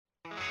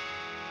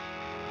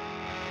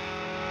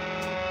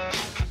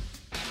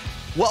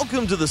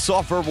Welcome to the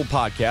Soft Verbal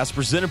Podcast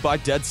presented by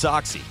Dead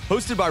Soxy.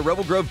 Hosted by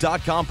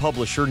RebelGrove.com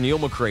publisher Neil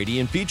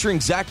McCready and featuring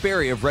Zach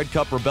Berry of Red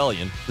Cup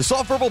Rebellion, the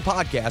Soft Verbal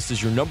Podcast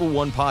is your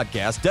 #1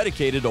 podcast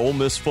dedicated to Ole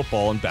Miss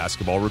football and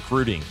basketball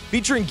recruiting.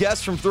 Featuring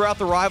guests from throughout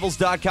the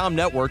Rivals.com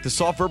network, the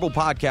Soft Verbal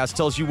Podcast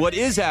tells you what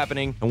is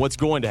happening and what's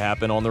going to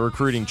happen on the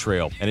recruiting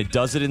trail, and it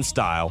does it in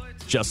style,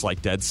 just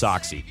like Dead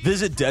Soxy.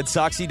 Visit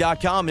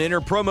DeadSoxy.com and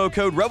enter promo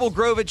code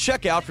RebelGrove at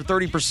checkout for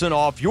 30%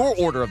 off your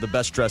order of the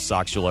best dress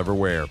socks you'll ever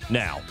wear.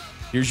 Now,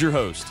 here's your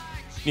host,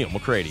 Neil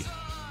McCready.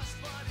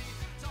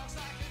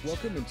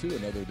 Welcome into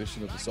another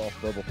edition of the Soft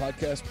Verbal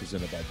Podcast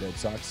presented by Dead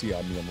Soxy.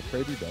 I'm Neil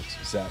McCready.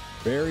 That's Zach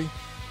Berry.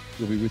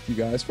 We'll be with you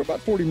guys for about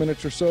 40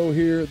 minutes or so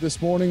here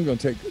this morning. Going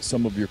to take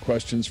some of your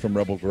questions from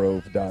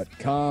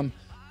RebelGrove.com,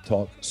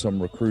 talk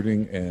some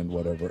recruiting and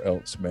whatever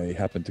else may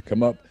happen to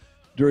come up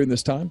during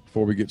this time.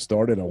 Before we get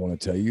started, I want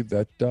to tell you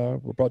that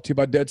we're brought to you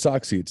by Dead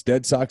Soxy. It's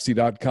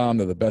DeadSoxy.com.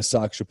 They're the best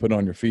socks you'll put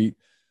on your feet,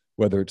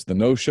 whether it's the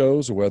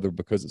no-shows or whether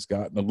because it's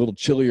gotten a little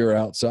chillier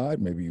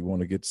outside. Maybe you want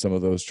to get some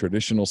of those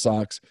traditional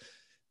socks.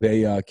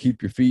 They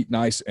keep your feet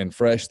nice and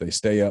fresh. They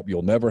stay up.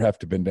 You'll never have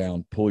to bend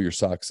down, pull your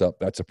socks up.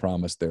 That's a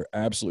promise. They're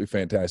absolutely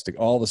fantastic.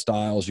 All the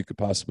styles you could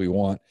possibly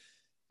want.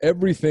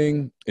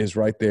 Everything is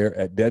right there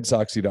at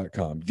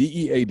deadsoxy.com,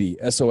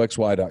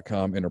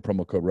 DEADSOXY.com. Enter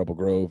promo code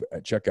RebelGrove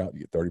at checkout. You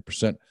get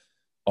 30%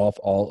 off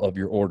all of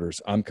your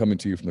orders. I'm coming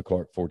to you from the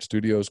Clark Ford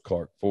Studios.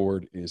 Clark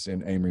Ford is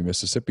in Amory,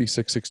 Mississippi,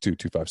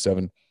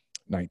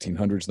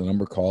 662-257-1900 is the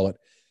number. Call it.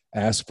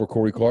 Ask for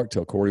Corey Clark.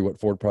 Tell Corey what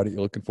Ford product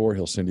you're looking for.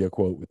 He'll send you a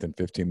quote within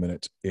 15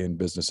 minutes in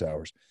business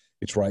hours.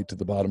 It's right to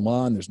the bottom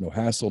line. There's no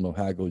hassle, no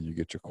haggle. You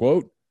get your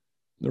quote.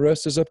 The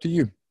rest is up to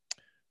you.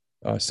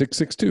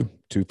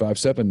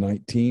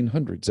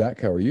 662-257-1900. Zach,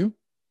 how are you?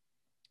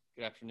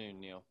 Good afternoon,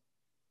 Neil.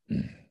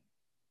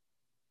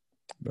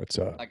 That's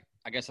I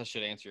guess I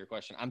should answer your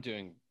question. I'm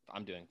doing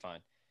fine.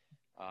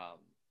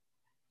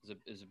 It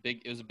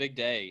was a big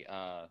day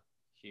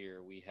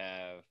here. We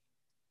have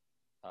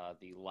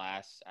the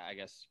last, I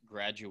guess,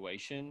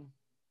 graduation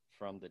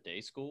from the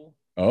day school.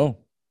 Oh.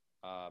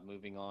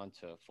 Moving on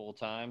to full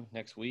time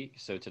next week.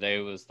 So today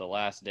was the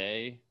last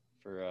day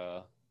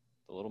for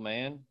the little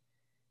man,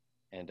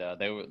 and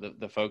they were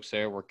the folks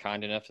there were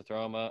kind enough to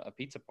throw him a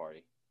pizza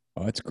party.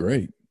 Oh, that's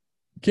great.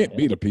 You can't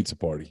beat a pizza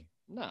party.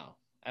 No,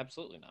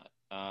 absolutely not.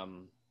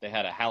 They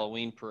had a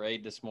Halloween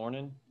parade this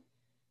morning,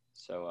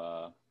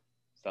 so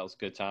that was a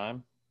good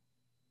time.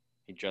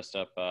 He dressed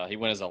up. He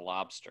went as a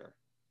lobster,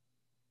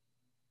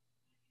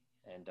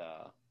 and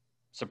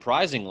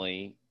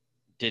surprisingly,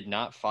 did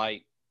not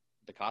fight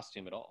the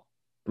costume at all.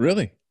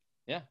 Really?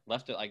 Yeah,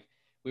 left it like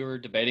we were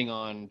debating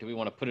on: do we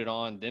want to put it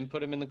on, then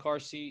put him in the car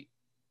seat,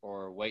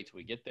 or wait till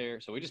we get there?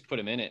 So we just put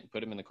him in it and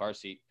put him in the car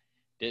seat.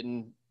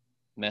 Didn't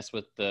mess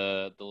with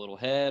the little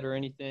head or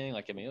anything.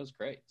 Like, I mean, it was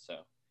great. So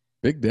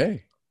big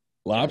day.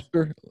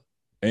 Lobster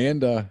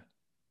and a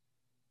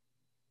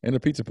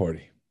pizza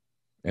party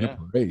and a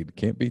parade.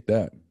 Can't beat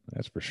that.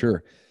 That's for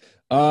sure.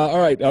 All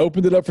right. I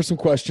opened it up for some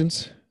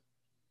questions.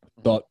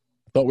 Thought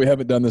we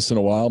haven't done this in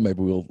a while.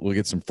 Maybe we'll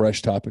get some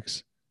fresh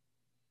topics.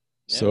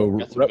 Yeah, So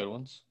got some good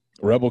ones.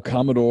 Rebel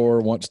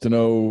Commodore wants to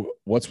know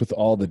what's with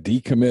all the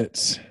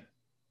decommits.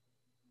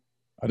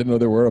 I didn't know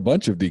there were a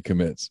bunch of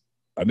decommits.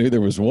 I knew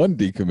there was one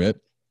decommit.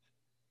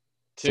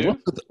 Two?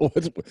 So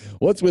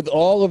what's with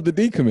all of the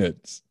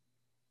decommits?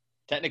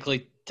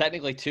 Technically,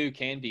 two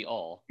can be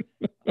all.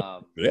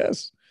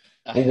 Yes.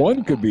 Well,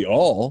 one could be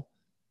all.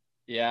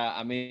 Yeah,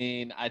 I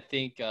mean, I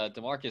think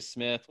DeMarcus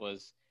Smith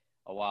was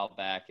a while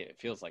back. It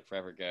feels like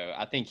forever ago.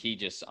 I think he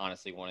just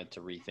honestly wanted to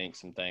rethink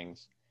some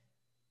things.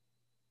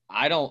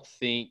 I'm of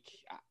the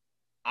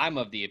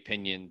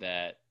opinion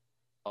that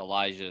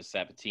Elijah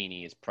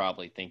Sabatini is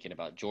probably thinking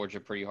about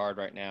Georgia pretty hard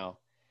right now.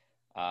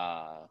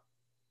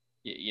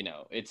 You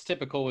know, it's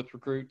typical with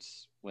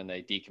recruits when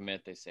they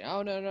decommit, they say,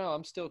 oh, no,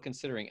 I'm still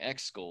considering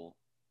X school,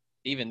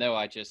 even though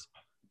I just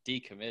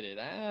decommitted.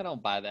 I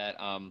don't buy that.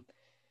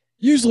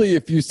 Usually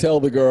if you tell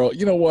the girl,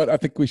 you know what, I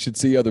think we should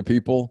see other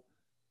people,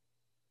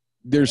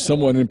 there's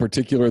someone in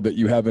particular that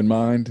you have in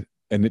mind,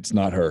 and it's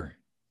not her.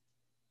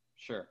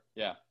 Sure,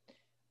 yeah.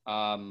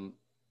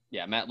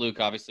 Matt Luke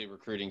obviously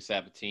recruiting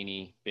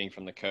Sabatini, being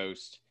from the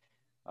coast.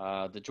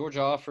 The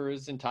Georgia offer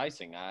is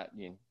enticing.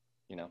 You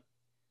know,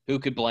 who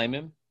could blame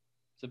him?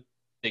 It's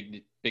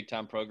a big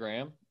time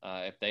program.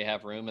 If they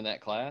have room in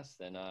that class,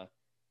 then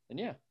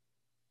yeah.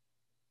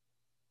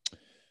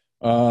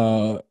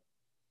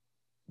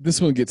 This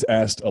one gets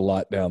asked a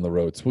lot down the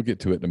road, so we'll get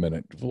to it in a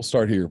minute. We'll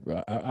start here.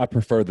 I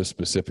prefer the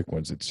specific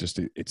ones.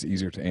 It's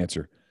easier to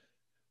answer.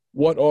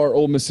 What are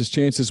Ole Miss's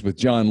chances with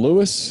John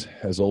Lewis?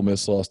 Has Ole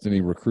Miss lost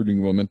any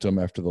recruiting momentum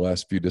after the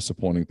last few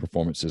disappointing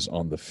performances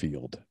on the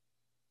field?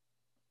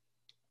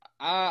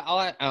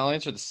 I'll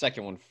answer the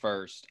second one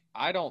first.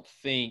 I don't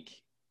think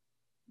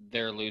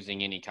they're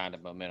losing any kind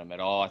of momentum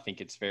at all. I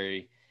think it's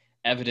very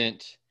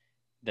evident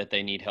that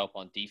they need help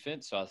on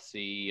defense. So I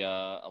see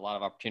a lot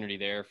of opportunity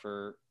there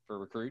for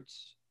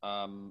recruits.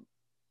 And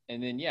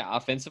then,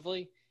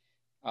 offensively,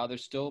 they're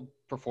still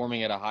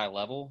performing at a high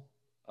level.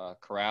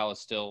 Corral is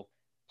still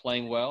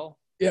playing well.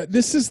 Yeah,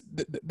 this is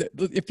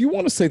if you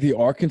want to say the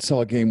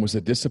Arkansas game was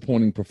a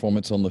disappointing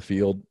performance on the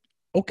field,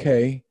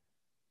 okay.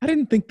 I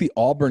didn't think the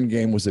Auburn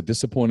game was a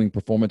disappointing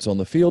performance on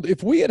the field.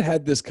 If we had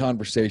had this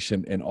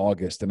conversation in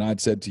August and I'd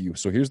said to you,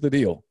 so here's the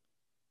deal.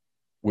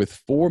 With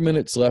 4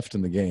 minutes left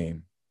in the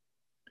game,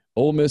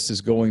 Ole Miss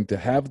is going to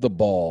have the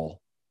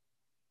ball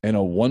and a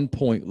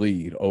 1-point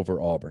lead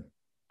over Auburn.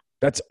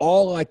 That's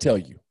all I tell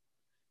you.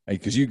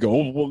 Because you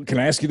go, well, can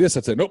I ask you this?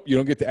 I'd say, nope, you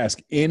don't get to ask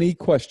any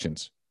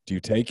questions. Do you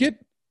take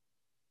it?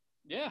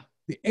 Yeah.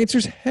 The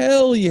answer's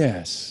hell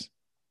yes.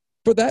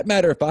 For that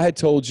matter, if I had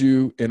told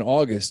you in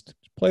August,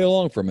 play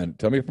along for a minute,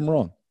 tell me if I'm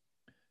wrong.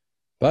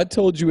 If I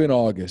told you in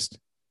August,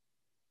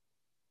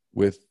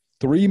 with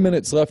 3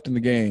 minutes left in the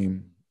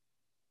game,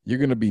 you're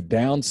going to be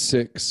down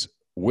 6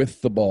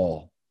 with the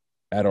ball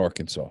at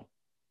Arkansas.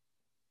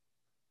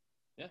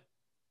 Yeah.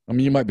 I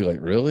mean, you might be like,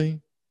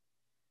 really?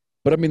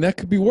 But I mean, that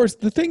could be worse.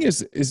 The thing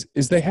is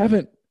they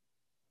haven't.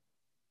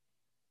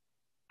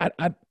 And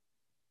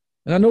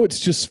I know it's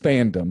just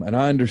fandom, and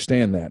I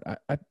understand that.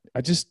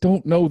 I just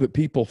don't know that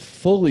people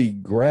fully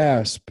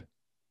grasp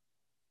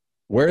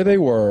where they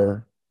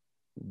were,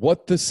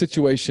 what the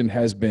situation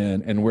has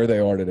been, and where they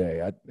are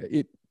today.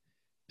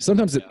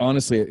 Sometimes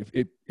honestly,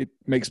 it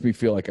makes me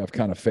feel like I've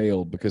kind of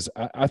failed because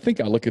I think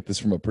I look at this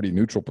from a pretty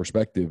neutral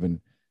perspective, and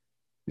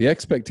the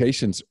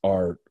expectations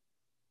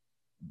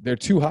they're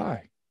too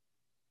high.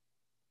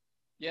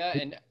 Yeah,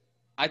 and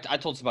I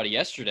told somebody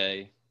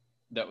yesterday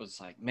that was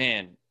like,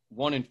 man,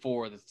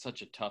 1-4, that's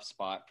such a tough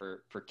spot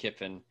for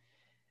Kiffin.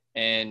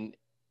 And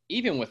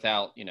even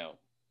without,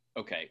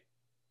 okay,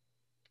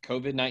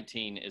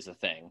 COVID-19 is a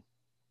thing.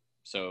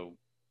 So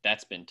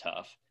that's been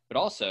tough. But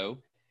also,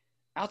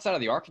 outside of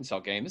the Arkansas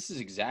game, this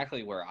is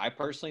exactly where I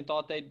personally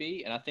thought they'd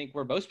be, and I think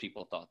where most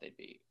people thought they'd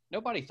be.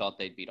 Nobody thought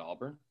they'd beat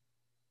Auburn.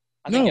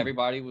 I think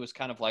everybody was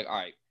kind of like, all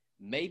right,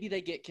 maybe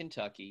they get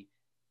Kentucky,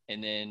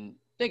 and then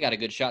they got a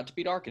good shot to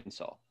beat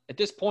Arkansas. At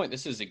this point,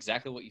 this is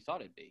exactly what you thought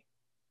it'd be.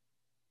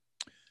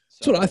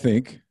 That's what I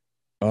think.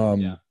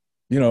 I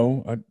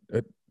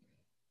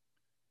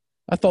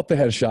thought they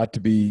had a shot to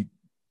be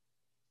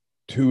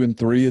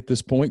 2-3 at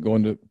this point,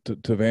 going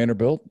to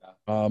Vanderbilt.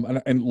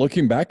 And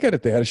looking back at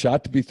it, they had a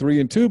shot to be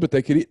 3-2, but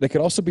they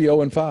could also be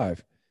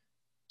 0-5.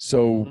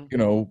 So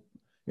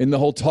in the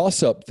whole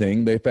toss-up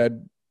thing, they've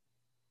had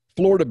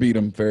Florida beat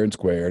them fair and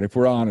square. And if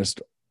we're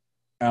honest,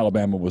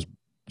 Alabama was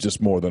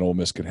just more than Ole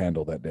Miss could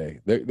handle that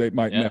day. They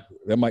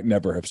might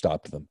never have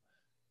stopped them.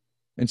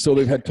 And so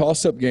they've had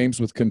toss-up games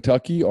with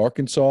Kentucky,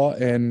 Arkansas,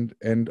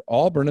 and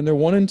Auburn, and they're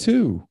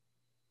 1-2,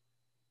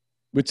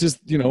 which is,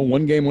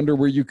 one game under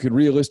where you could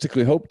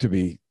realistically hope to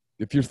be.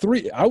 If you're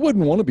 3, I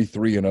wouldn't want to be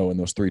 3-0 in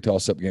those 3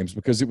 toss-up games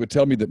because it would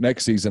tell me that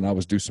next season I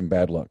was due some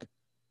bad luck.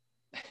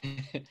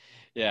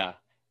 Yeah,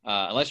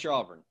 unless you're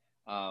Auburn.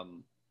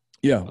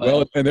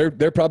 Well, and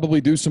they're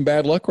probably due some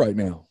bad luck right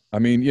now. I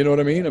mean, you know what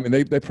I mean? I mean,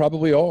 they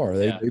probably are.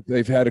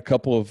 They've had a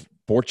couple of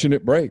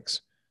fortunate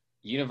breaks.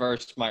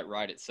 Universe might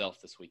right itself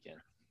this weekend.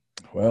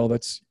 Well,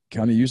 that's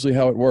kind of usually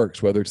how it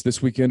works. Whether it's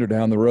this weekend or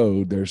down the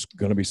road, there's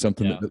going to be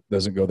something that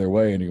doesn't go their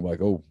way, and you're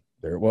like, oh,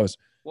 there it was.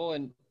 Well,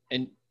 and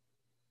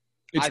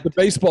it's the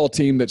baseball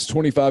team that's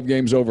 25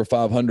 games over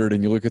 500,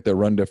 and you look at their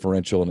run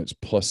differential, and it's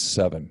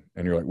 +7,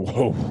 and you're like,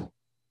 whoa.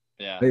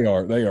 Yeah, they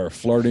are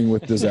flirting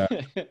with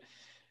disaster.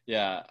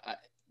 Yeah,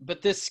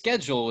 but this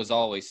schedule was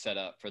always set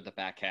up for the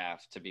back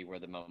half to be where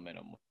the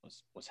momentum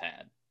was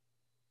had.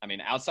 I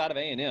mean, outside of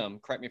A&M,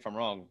 correct me if I'm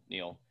wrong,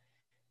 Neil,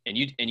 and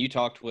you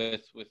talked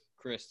with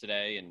Chris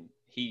today, and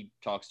he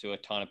talks to a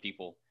ton of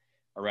people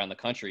around the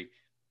country.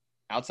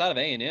 Outside of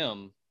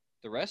A&M,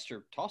 the rest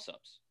are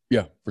toss-ups.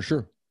 Yeah, for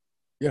sure.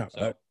 Yeah,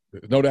 so,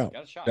 no doubt.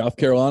 South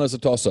Carolina's a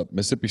toss-up.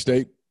 Mississippi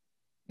State,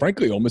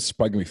 frankly, Ole Miss is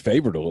probably going to be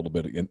favored a little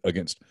bit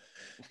against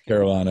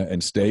Carolina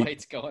and State. The way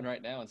it's going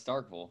right now in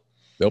Starkville.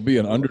 They'll be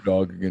an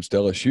underdog against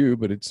LSU,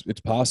 but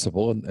it's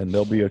possible, and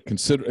they'll be a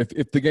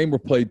if the game were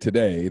played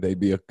today, they'd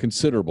be a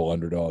considerable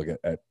underdog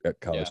at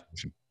College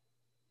Station.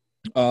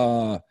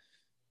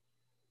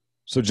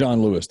 So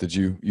John Lewis,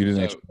 you didn't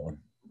answer one?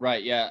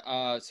 Right,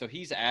 yeah. So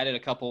he's added a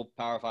couple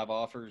Power 5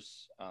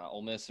 offers,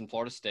 Ole Miss and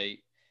Florida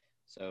State.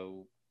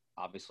 So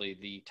obviously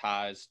the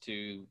ties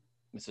to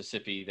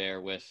Mississippi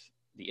there with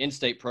the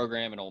in-state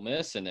program and Ole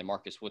Miss, and then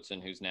Marcus Woodson,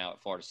 who's now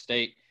at Florida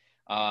State.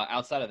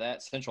 Outside of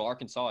that, Central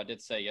Arkansas, I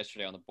did say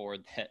yesterday on the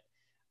board that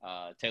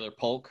Taylor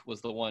Polk was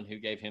the one who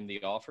gave him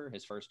the offer,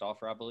 his first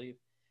offer, I believe.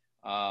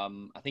 I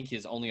think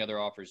his only other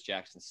offer is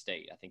Jackson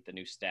State. I think the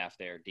new staff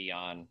there,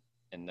 Dion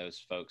and those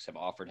folks, have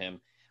offered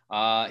him.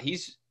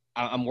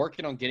 I'm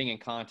working on getting in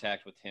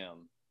contact with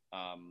him.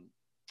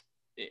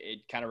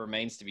 It kind of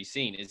remains to be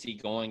seen. Is he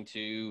going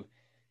to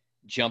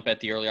jump at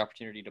the early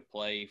opportunity to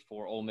play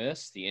for Ole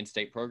Miss, the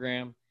in-state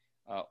program,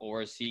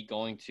 or is he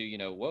going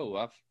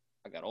to,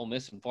 I've got Ole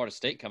Miss and Florida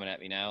State coming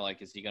at me now.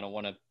 Like, is he going to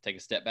want to take a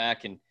step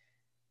back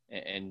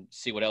and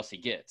see what else he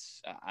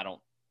gets? I don't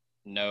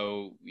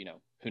know,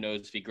 who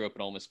knows if he grew up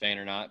an Ole Miss fan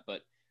or not,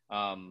 but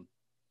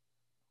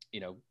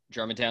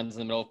Germantown's in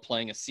the middle of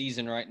playing a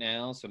season right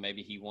now, so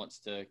maybe he wants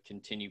to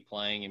continue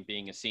playing and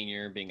being a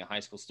senior, being a high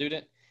school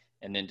student,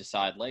 and then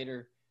decide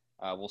later.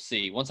 We'll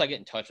see. Once I get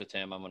in touch with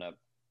him, I'm going to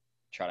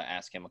try to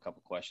ask him a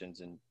couple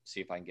questions and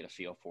see if I can get a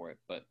feel for it.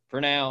 But for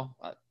now,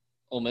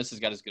 Ole Miss has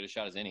got as good a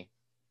shot as any.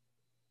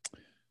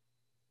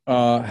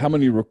 How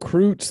many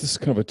recruits? This is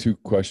kind of a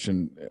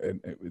two-question.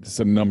 It's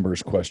a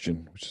numbers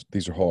question, which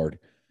these are hard.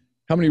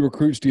 How many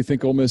recruits do you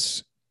think Ole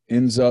Miss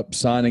ends up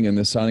signing in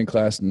this signing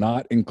class,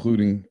 not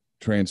including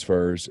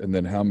transfers? And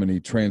then how many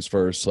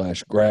transfers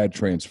 / grad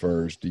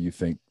transfers do you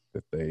think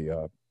that they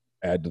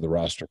add to the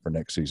roster for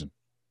next season?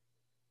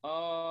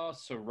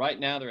 So right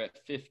now they're at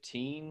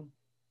 15.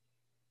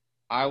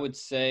 I would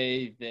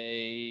say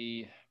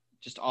they,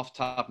 just off the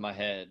top of my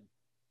head,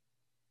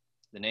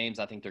 the names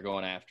I think they're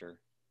going after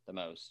the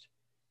most.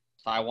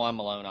 Tywan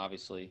Malone,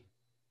 obviously.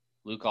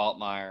 Luke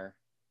Altmaier.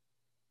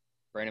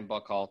 Brandon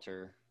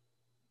Buckhalter.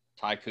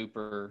 Ty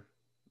Cooper.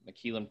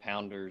 McKeelan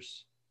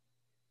Pounders.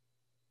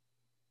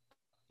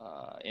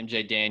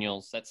 MJ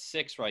Daniels. That's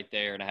 6 right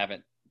there, and I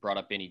haven't brought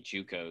up any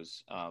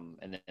JUCOs.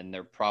 And then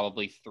there are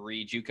probably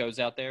 3 JUCOs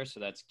out there,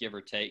 so that's give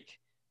or take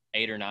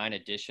 8 or 9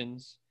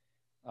 additions.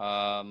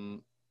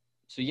 So,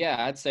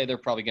 yeah, I'd say they're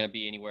probably going to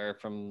be anywhere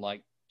from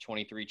like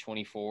 23,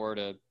 24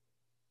 to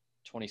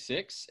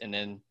 26, and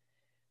then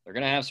they're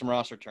going to have some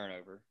roster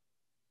turnover.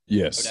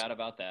 Yes. No doubt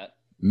about that.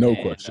 No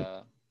question.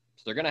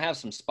 So they're going to have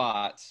some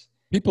spots.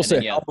 People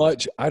say how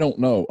much? I don't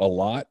know. A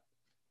lot?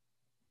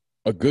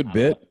 A good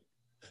bit?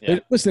 Yeah.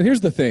 Listen,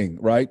 here's the thing,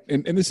 right?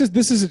 And this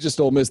isn't just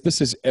Ole Miss.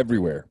 This is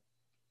everywhere.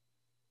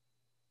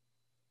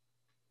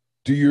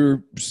 Do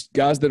your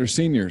guys that are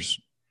seniors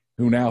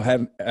who now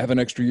have an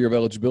extra year of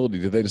eligibility,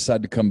 do they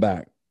decide to come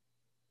back?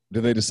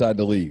 Do they decide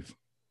to leave?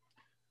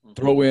 Mm-hmm.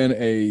 Throw in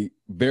a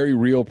very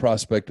real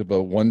prospect of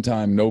a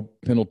one-time no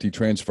penalty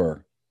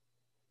transfer.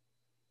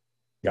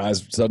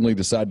 Guys suddenly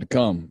decide to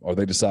come or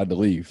they decide to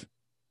leave.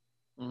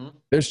 Mm-hmm.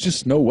 There's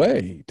just no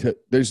way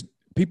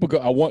people go,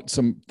 I want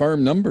some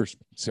firm numbers.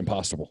 It's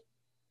impossible.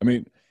 I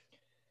mean,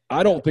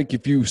 I don't think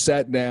if you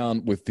sat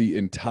down with the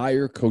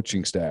entire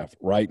coaching staff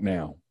right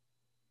now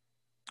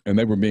and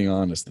they were being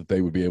honest that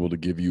they would be able to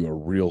give you a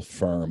real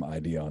firm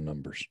idea on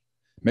numbers.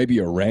 Maybe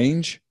a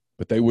range,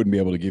 but they wouldn't be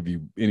able to give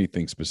you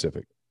anything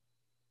specific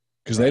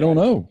because they don't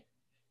know.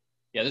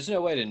 Yeah, there's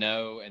no way to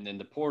know. And then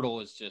the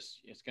portal is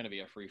it's going to be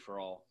a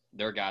free-for-all.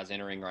 There are guys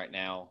entering right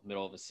now,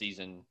 middle of a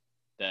season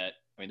that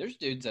 – I mean, there's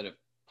dudes that have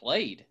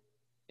played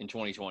in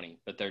 2020,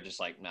 but they're just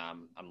like, nah,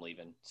 I'm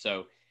leaving.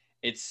 So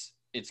it's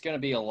going to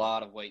be a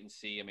lot of wait and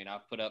see. I mean,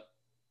 I've put up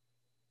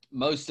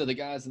most of the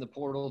guys in the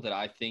portal that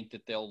I think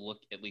that they'll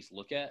look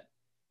at,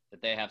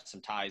 that they have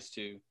some ties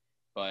to.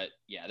 But,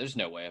 yeah, there's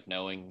no way of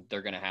knowing.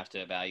 They're going to have to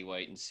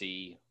evaluate and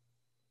see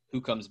who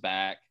comes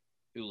back,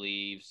 who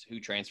leaves, who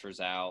transfers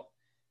out,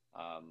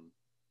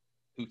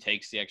 who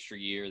takes the extra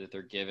year that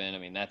they're given. I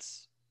mean,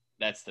 that's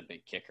the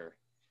big kicker.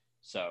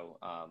 So,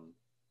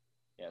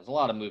 yeah, there's a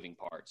lot of moving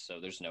parts, so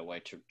there's no way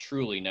to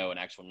truly know an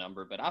actual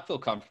number. But I feel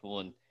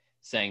comfortable in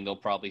saying they'll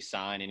probably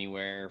sign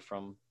anywhere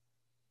from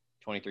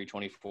 23,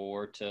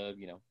 24 to,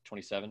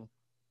 27,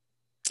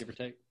 give or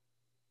take.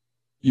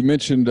 You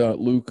mentioned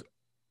Luke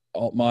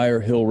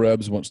Altmaier. Hill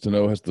Rebs wants to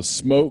know, has the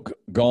smoke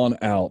gone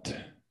out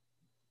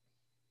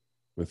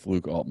with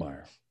Luke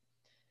Altmaier?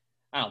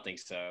 I don't think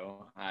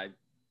so.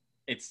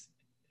 It's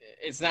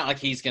not like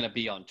he's going to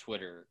be on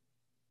Twitter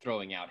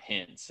throwing out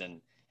hints,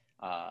 and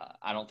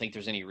I don't think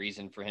there's any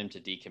reason for him to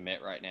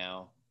decommit right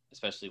now,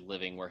 especially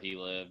living where he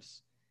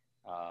lives.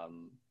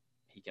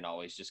 He can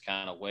always just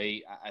kind of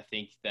wait. I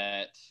think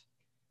that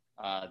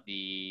I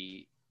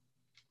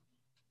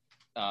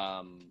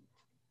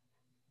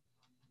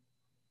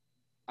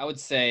would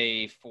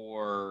say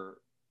for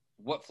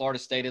what Florida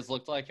State has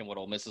looked like and what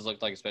Ole Miss has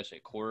looked like, especially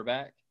at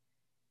quarterback,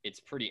 it's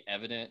pretty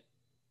evident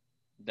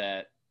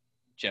that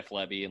Jeff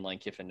Levy and Lane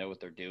Kiffin know what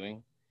they're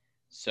doing.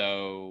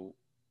 So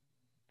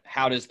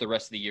how does the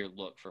rest of the year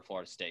look for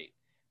Florida State?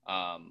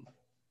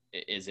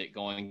 Is it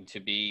going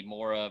to be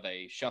more of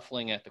a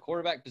shuffling at the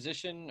quarterback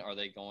position? Are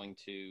they going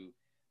to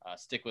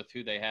stick with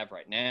who they have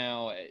right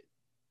now?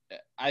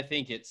 I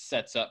think it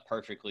sets up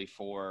perfectly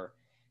for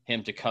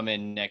him to come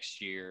in next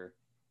year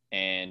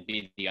and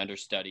be the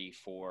understudy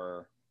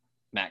for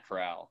Matt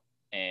Corral,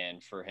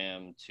 and for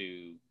him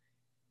to,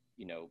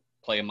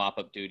 play a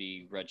mop-up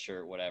duty,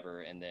 redshirt,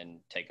 whatever, and then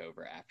take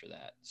over after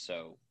that.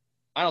 So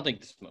I don't think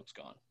the smoke's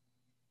gone.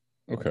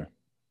 Okay.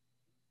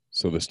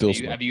 So there's still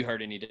smoke. Have you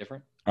heard any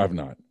different? I've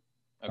not.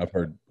 Okay. I've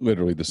heard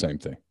literally the same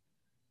thing.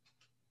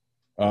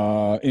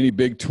 Any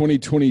big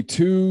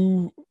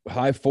 2022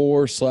 high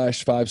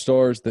 4/5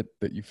 stars that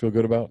you feel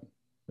good about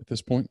at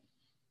this point?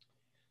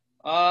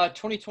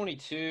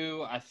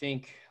 2022, I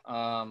think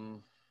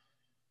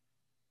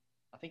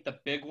the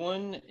big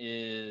one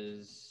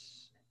is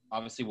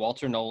obviously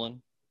Walter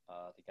Nolan,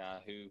 the guy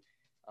who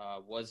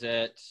was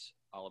at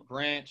Olive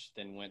Branch,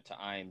 then went to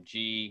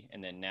IMG,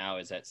 and then now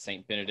is at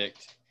St.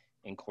 Benedict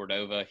in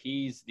Cordova.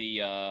 He's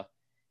the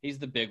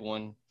big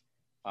one.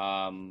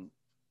 I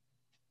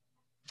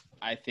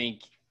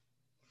think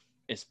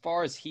as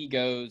far as he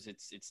goes,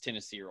 it's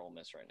Tennessee or Ole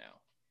Miss right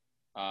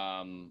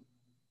now.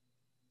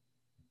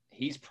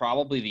 He's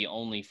probably the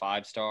only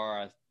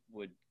 5-star I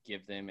would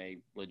give them a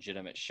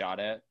legitimate shot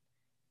at.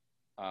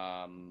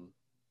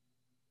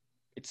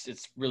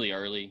 It's really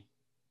early.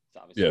 It's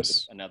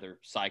obviously another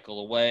cycle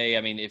away.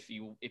 I mean, if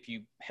you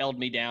held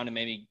me down and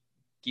maybe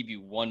give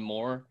you one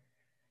more,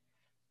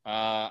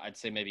 I'd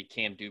say maybe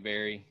Cam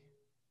Dewberry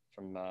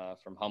from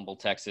Humble,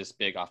 Texas,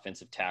 big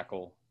offensive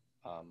tackle.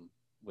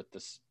 With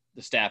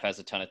the staff has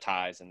a ton of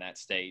ties in that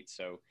state,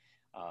 so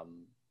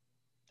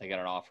they got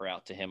an offer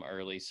out to him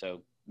early.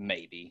 So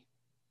maybe,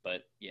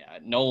 but yeah,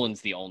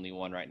 Nolan's the only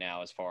one right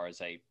now as far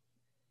as a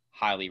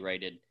highly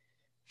rated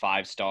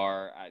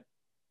 5-star.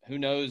 Who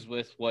knows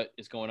with what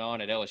is going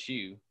on at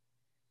LSU?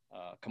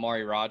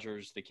 Kamari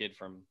Rogers, the kid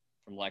from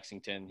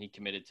Lexington, he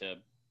committed to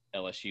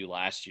LSU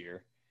last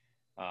year.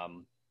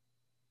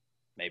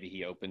 Maybe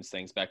he opens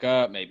things back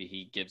up. Maybe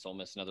he gives Ole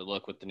Miss another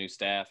look with the new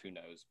staff. Who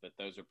knows? But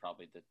those are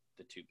probably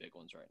the two big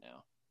ones right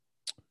now.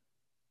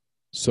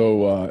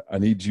 So I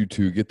need you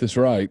to get this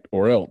right,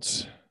 or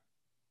else.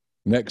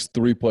 Next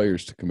 3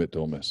 players to commit to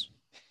Ole Miss.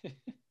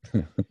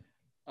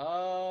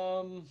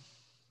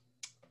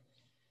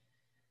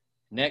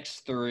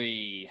 Next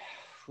 3.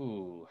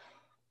 Ooh.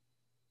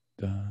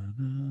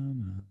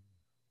 Da-na-na,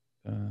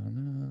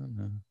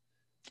 da-na-na.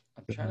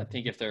 I'm trying to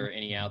think if there are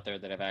any out there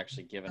that have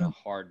actually given a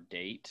hard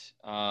date.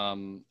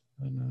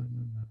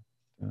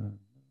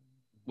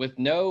 With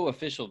no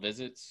official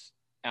visits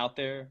out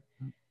there,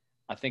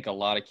 I think a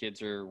lot of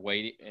kids are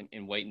waiting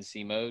in wait and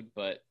see mode,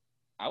 but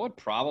I would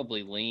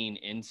probably lean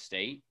in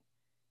state,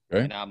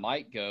 and I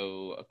might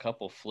go a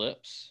couple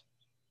flips.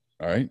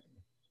 All right.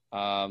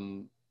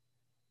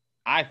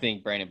 I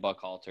think Brandon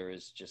Buckhalter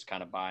is just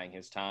kind of buying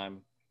his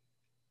time,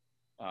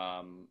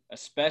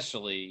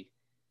 especially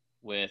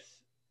with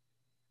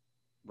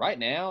right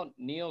now.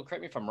 Neil,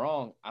 correct me if I'm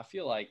wrong, I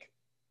feel like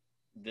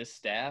this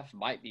staff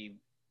might be,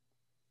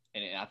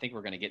 and I think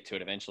we're going to get to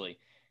it eventually,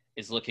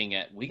 is looking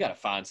at, we got to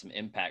find some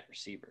impact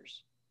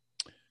receivers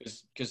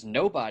because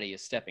nobody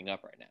is stepping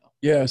up right now.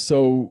 Yeah,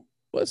 so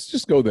let's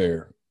just go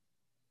there.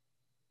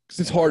 Because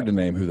it's hard to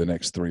name who the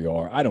next 3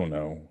 are. I don't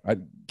know.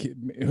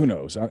 Who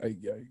knows?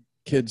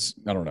 Kids,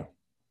 I don't know.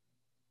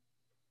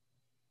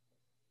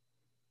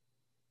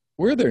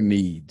 Where are their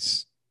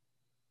needs?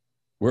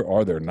 Where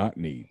are there not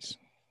needs?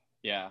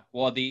 Yeah.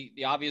 Well, the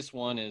obvious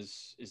one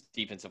is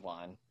defensive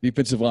line.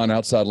 Defensive line,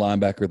 outside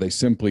linebacker, they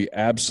simply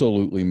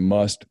absolutely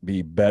must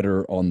be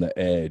better on the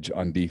edge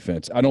on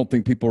defense. I don't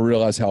think people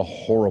realize how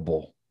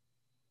horrible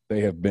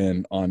they have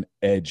been on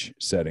edge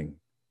setting.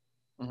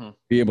 Mm-hmm.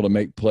 Be able to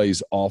make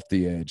plays off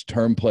the edge,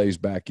 turn plays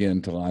back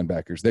into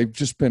linebackers. They've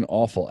just been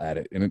awful at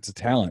it, and it's a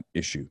talent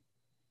issue.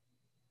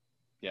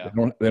 Yeah.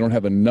 They don't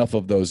have enough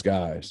of those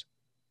guys.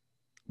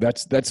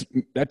 That's I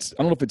don't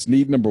know if it's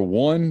need number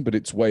 1, but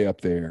it's way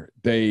up there.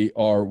 They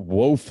are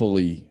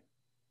woefully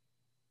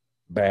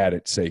bad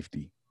at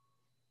safety.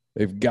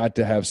 They've got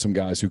to have some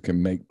guys who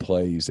can make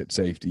plays at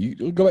safety.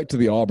 You go back to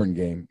the Auburn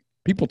game.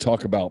 People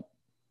talk about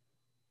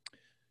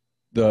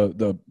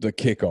the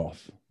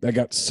kickoff. That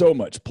got so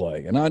much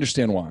play, and I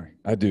understand why.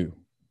 I do.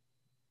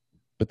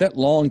 But that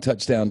long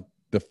touchdown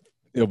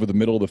over the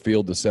middle of the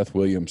field to Seth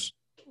Williams,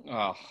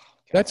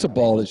 that's a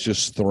ball that's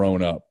just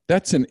thrown up.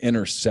 That's an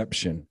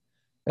interception.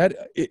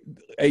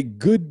 A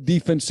good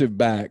defensive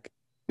back,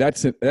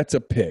 that's a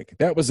pick.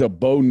 That was a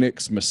Bo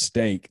Nix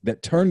mistake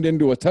that turned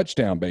into a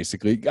touchdown,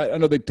 basically. I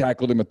know they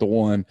tackled him at the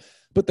 1,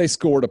 but they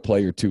scored a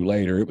play or 2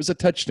 later. It was a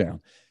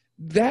touchdown.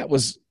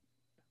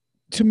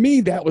 To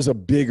me, that was a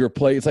bigger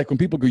play. It's like when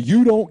people go,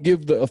 you don't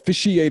give the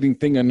officiating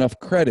thing enough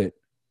credit.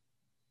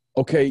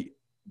 Okay,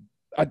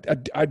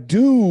 I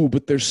do,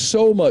 but there's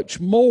so much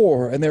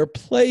more. And there are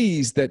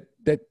plays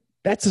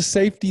that's a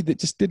safety that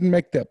just didn't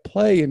make that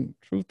play. And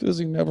truth is,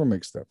 he never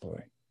makes that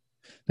play.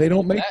 They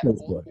don't make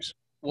those plays.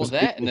 Well,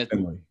 that and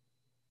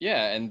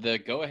and the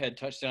go-ahead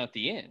touchdown at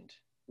the end,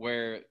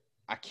 where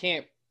I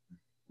can't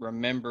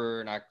remember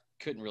and I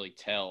couldn't really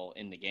tell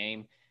in the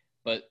game,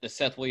 but the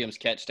Seth Williams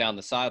catch down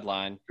the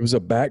sideline. It was a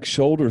back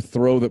shoulder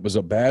throw that was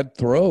a bad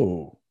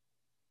throw.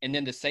 And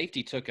then the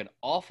safety took an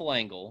awful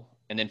angle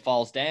and then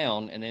falls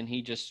down, and then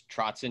he just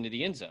trots into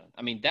the end zone.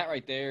 I mean, that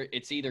right there,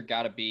 it's either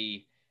got to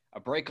be a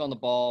break on the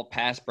ball,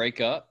 pass,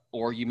 break up,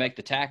 or you make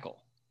the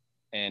tackle.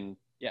 And,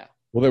 yeah.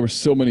 Well, there were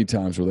so many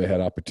times where they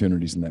had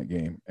opportunities in that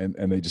game,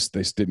 and they just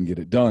didn't get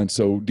it done.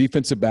 So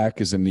defensive back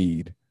is a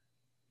need.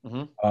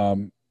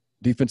 Mm-hmm.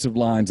 Defensive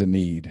line's a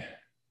need,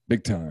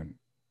 big time.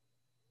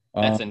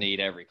 That's a need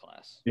every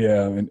class.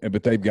 Yeah,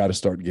 but they've got to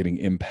start getting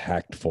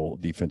impactful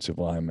defensive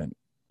linemen.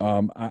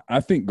 I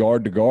think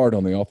guard to guard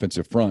on the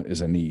offensive front is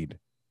a need.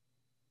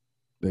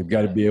 They've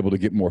got to be able to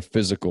get more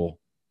physical.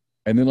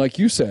 And then, like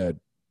you said,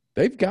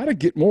 they've got to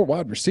get more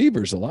wide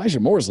receivers. Elijah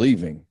Moore's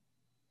leaving.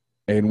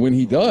 And when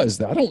he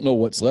does, I don't know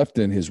what's left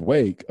in his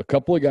wake. A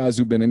couple of guys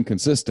who've been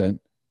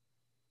inconsistent,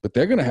 but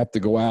they're going to have to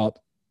go out.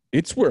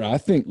 It's where I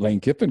think Lane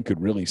Kiffin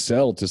could really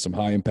sell to some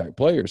high-impact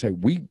players. Hey,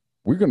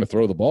 we're going to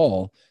throw the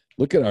ball.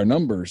 Look at our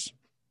numbers.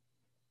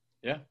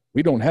 Yeah.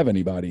 we don't have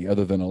anybody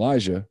other than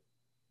Elijah.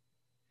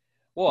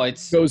 Well,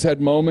 it's Go's had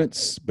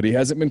moments, but he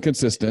hasn't been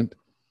consistent.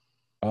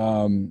 I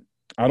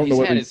don't know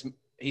what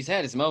he's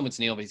had his moments,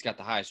 Neil, but he's got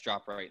the highest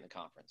drop rate in the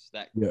conference.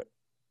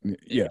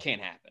 It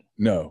can't happen.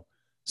 No.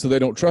 So they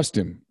don't trust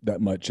him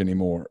that much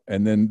anymore.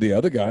 And then the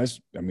other guys,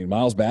 I mean,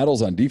 Miles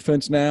Battle's on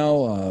defense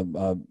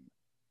now.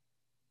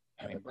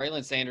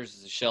 Braylon Sanders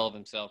is a shell of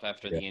himself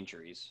after the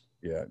injuries.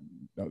 Yeah,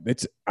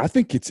 I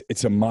think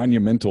it's a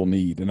monumental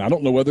need, and I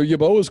don't know whether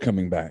Yeboah is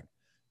coming back.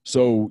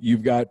 So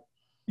you've got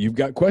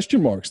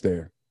question marks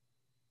there.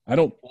 I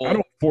don't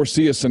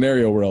foresee a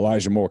scenario where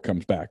Elijah Moore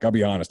comes back. I'll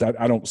be honest.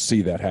 I don't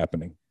see that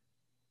happening.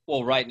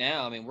 Well, right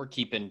now, I mean, we're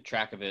keeping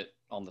track of it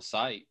on the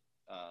site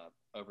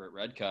over at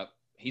Red Cup.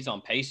 He's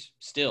on pace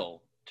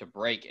still to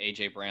break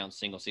A.J. Brown's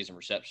single-season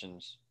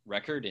receptions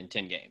record in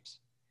 10 games.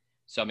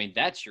 So, I mean,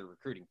 that's your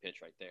recruiting pitch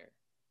right there.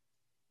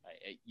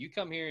 You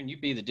come here and you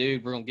be the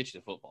dude, we're going to get you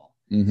the football.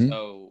 Mm-hmm.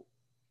 So,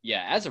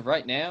 yeah, as of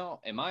right now,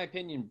 in my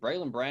opinion,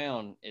 Braylon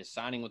Brown is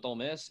signing with Ole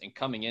Miss and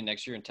coming in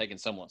next year and taking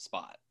someone's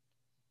spot.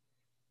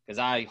 Because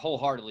I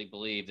wholeheartily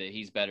believe that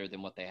he's better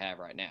than what they have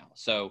right now.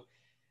 So,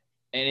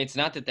 and it's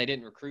not that they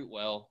didn't recruit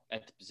well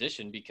at the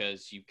position,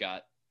 because you've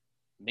got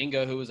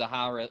Mingo, who was a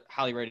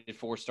highly rated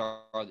 4-star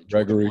that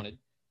Georgia wanted.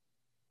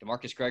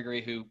 DeMarcus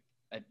Gregory, who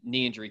a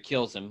knee injury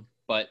kills him.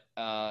 But,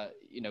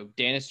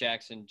 Dennis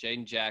Jackson,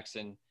 Jaden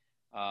Jackson,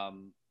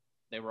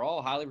 they were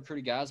all highly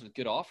recruited guys with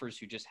good offers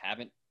who just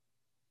haven't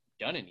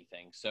done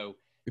anything. So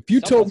if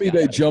you told me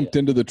they jumped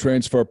into the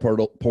transfer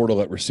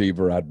portal at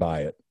receiver, I'd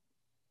buy it.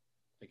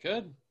 They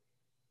could.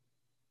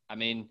 I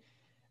mean,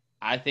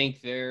 I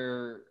think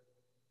they're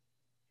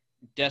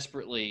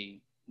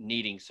desperately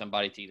needing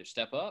somebody to either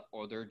step up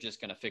or they're just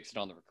going to fix it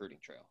on the recruiting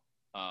trail.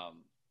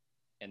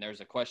 And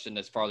there's a question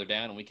that's farther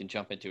down, and we can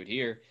jump into it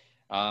here.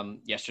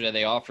 Yesterday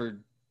they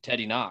offered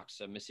Teddy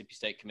Knox, a Mississippi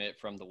State commit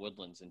from the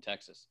Woodlands in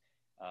Texas.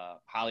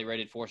 Highly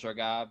rated 4-star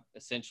guy,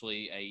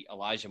 essentially a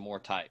Elijah Moore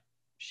type,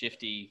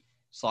 shifty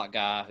slot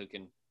guy who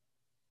can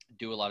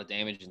do a lot of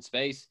damage in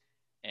space.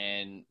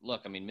 And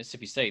look, I mean,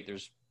 Mississippi State,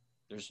 there's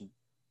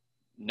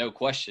no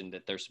question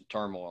that there's some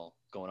turmoil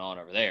going on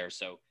over there.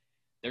 So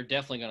they're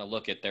definitely going to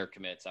look at their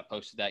commits. I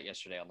posted that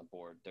yesterday on the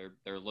board.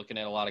 They're looking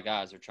at a lot of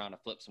guys. They're trying to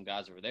flip some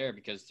guys over there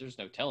because there's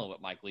no telling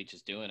what Mike Leach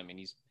is doing. I mean,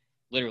 he's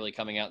literally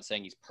coming out and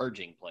saying he's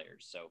purging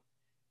players. So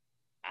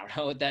I don't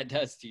know what that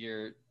does to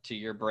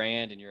your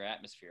brand and your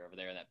atmosphere over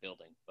there in that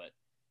building. But,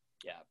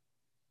 yeah.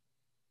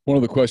 One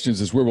of the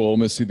questions is, where will Ole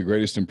Miss see the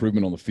greatest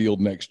improvement on the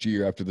field next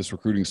year after this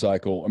recruiting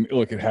cycle? I mean,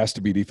 look, it has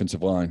to be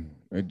defensive line.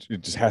 It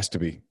just has to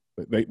be.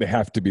 They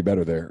have to be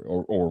better there,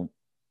 or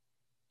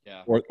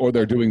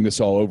they're doing this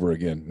all over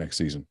again next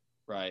season.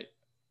 Right.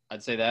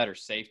 I'd say that, or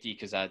safety,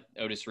 because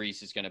Otis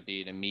Reese is going to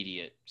be an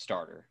immediate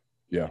starter.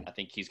 Yeah. I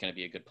think he's going to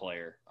be a good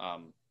player.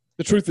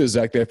 The truth is,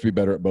 Zach, they have to be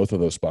better at both of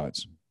those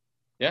spots.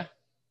 Yeah.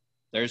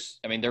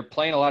 They're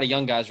playing a lot of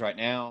young guys right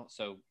now,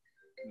 so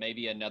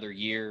maybe another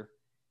year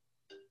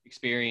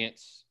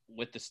experience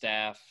with the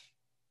staff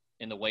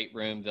in the weight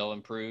room, they'll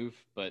improve,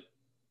 but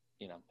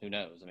who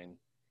knows? I mean,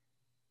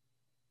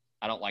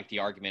 I don't like the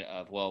argument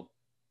of,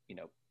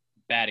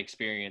 bad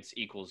experience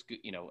equals good,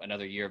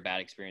 another year of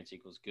bad experience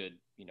equals good,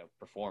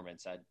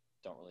 performance. I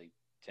don't really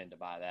tend to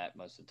buy that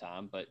most of the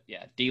time, but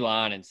yeah,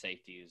 D-line and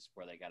safety is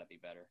where they got to be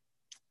better.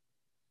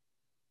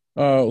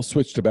 We'll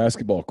switch to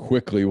basketball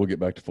quickly. We'll get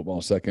back to football in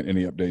a second.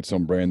 Any updates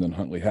on Brandon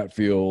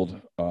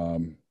Huntley-Hatfield?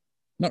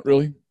 Not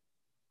really.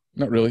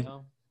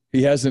 No.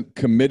 He hasn't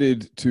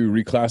committed to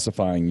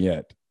reclassifying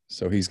yet,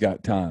 so he's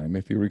got time.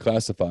 If he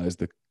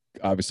reclassifies,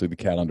 obviously the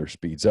calendar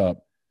speeds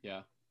up.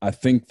 Yeah. I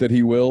think that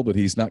he will, but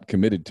he's not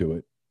committed to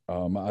it.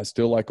 I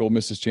still like Ole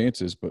Miss's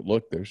chances, but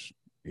look, there's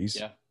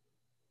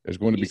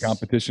going to be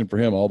competition for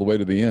him all the way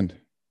to the end.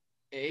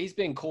 He's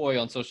been coy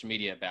on social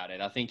media about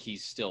it. I think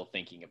he's still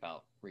thinking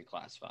about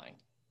reclassifying.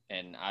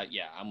 And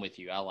I'm with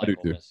you. I like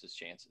Ole Miss's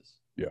chances.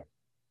 Yeah.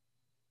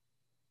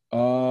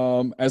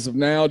 As of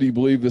now, do you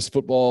believe this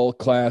football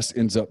class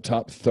ends up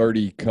top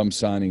 30 come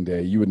signing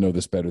day? You would know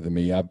this better than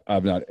me.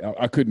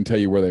 I couldn't tell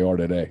you where they are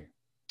today.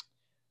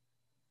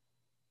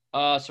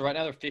 So right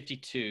now they're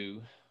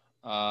 52.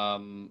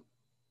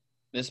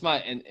 This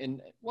might,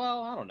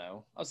 well, I don't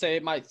know. I'll say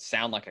it might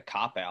sound like a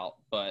cop-out,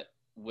 but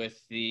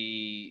with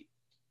the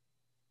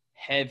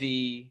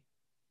heavy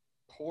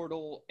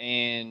portal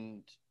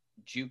and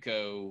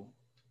JUCO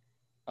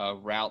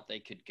route they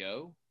could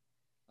go,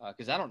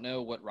 because I don't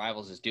know what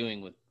Rivals is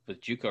doing with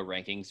JUCO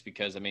rankings,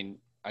 because, I mean,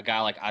 a guy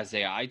like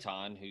Isaiah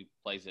Aiton, who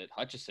plays at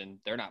Hutchinson,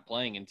 they're not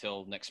playing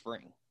until next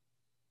spring.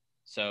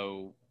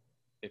 So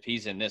if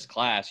he's in this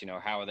class,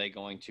 how are they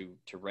going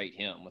to rate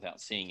him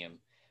without seeing him?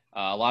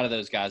 A lot of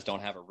those guys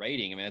don't have a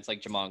rating. I mean, it's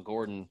like Jamon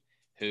Gordon,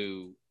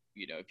 who,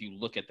 if you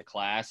look at the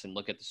class and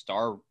look at the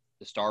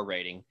star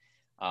rating,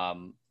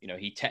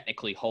 he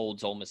technically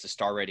holds Ole Miss's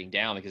star rating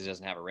down because he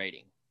doesn't have a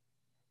rating.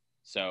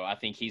 So I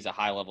think he's a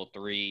high level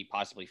 3,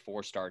 possibly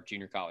 4-star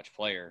junior college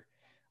player.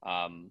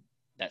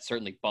 That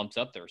certainly bumps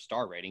up their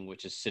star rating,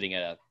 which is sitting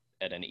at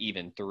an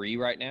even 3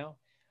 right now.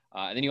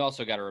 And then you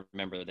also got to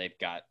remember they've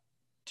got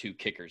two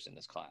kickers in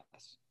this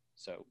class.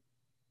 So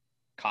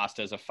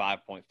Costa's a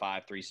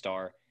 5.53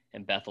 star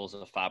and Bethel's a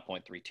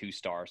 5.32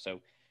 star. So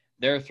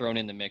they're thrown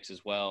in the mix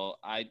as well.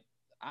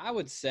 I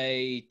would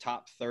say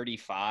top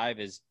 35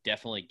 is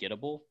definitely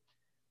gettable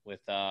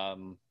with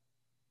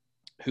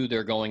who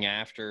they're going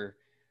after.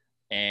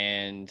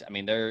 And I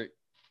mean,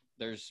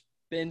 there's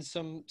been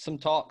some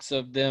talks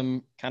of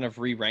them kind of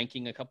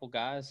re-ranking a couple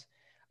guys.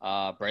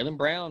 Braylon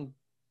Brown,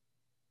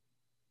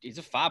 he's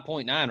a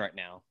 5.9 right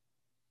now.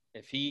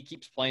 If he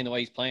keeps playing the way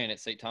he's playing at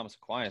St. Thomas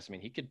Aquinas, I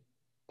mean, he could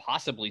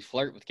possibly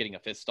flirt with getting a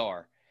 5th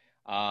star.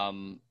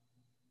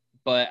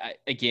 But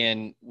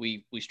again,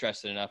 we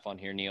stressed it enough on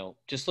here, Neil.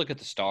 Just look at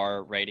the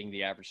star rating,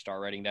 the average star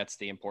rating. That's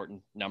the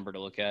important number to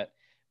look at.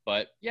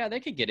 But, yeah,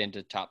 they could get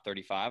into top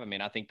 35. I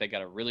mean, I think they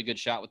got a really good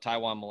shot with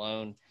Tywan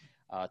Malone.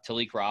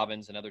 Talik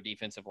Robbins, another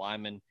defensive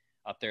lineman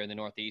up there in the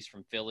Northeast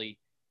from Philly.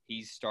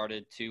 He's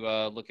started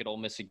to look at Ole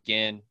Miss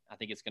again. I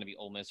think it's going to be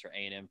Ole Miss or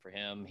A&M for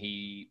him.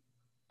 He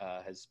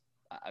has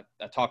 –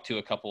 I talked to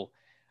a couple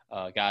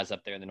guys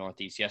up there in the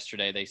Northeast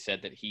yesterday. They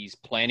said that he's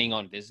planning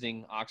on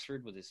visiting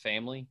Oxford with his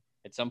family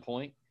at some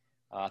point.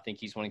 I think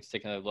he's wanting to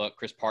take another look.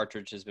 Chris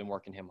Partridge has been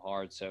working him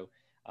hard. So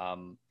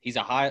he's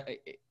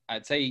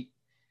I'd say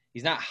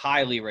he's not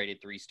highly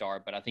rated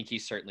 3-star, but I think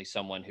he's certainly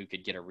someone who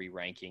could get a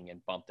re-ranking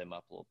and bump them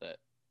up a little bit.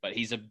 But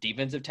he's a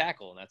defensive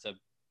tackle, and that's a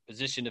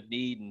position of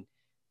need, and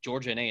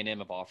Georgia and A&M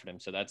have offered him.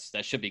 So that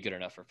should be good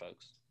enough for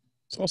folks.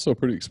 It's also a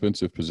pretty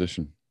expensive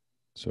position.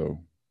 So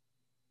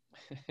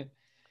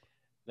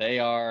they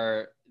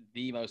are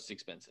the most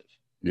expensive.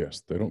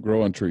 Yes, they don't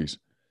grow on trees.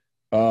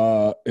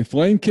 If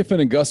Lane Kiffin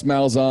and Gus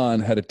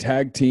Malzahn had a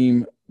tag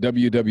team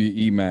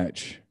WWE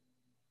match,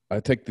 I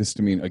take this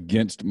to mean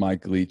against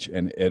Mike Leach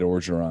and Ed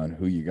Orgeron.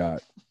 Who you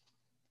got?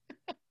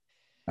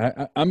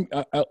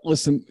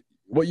 Listen,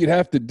 what you'd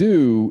have to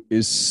do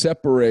is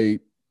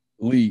separate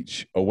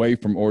Leach away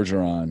from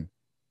Orgeron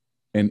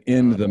and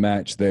end the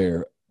match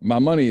there. My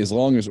money, as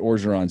long as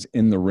Orgeron's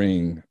in the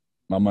ring,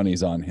 my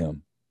money's on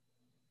him.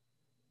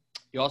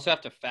 You also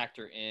have to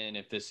factor in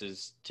if this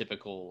is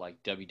typical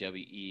like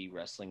WWE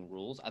wrestling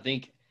rules. I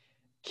think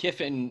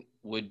Kiffin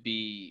would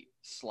be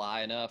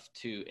sly enough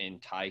to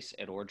entice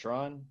Ed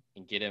Orgeron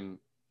and get him,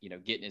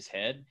 get in his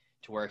head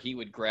to where he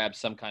would grab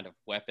some kind of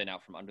weapon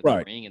out from under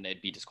the ring and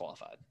they'd be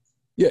disqualified.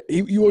 Yeah,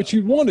 what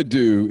you'd want to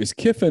do is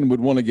Kiffin would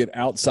want to get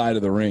outside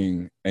of the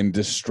ring and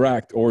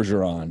distract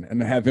Orgeron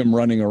and have him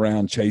running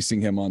around chasing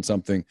him on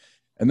something.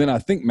 And then I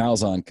think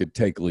Malzahn could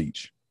take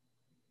Leach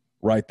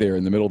right there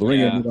in the middle of the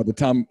ring. And by the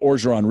time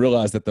Orgeron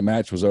realized that the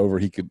match was over,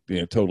 he could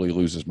totally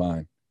lose his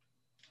mind.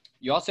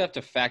 You also have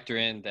to factor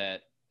in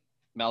that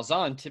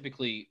Malzahn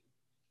typically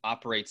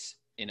operates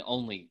in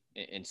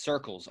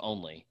circles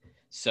only.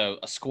 So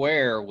a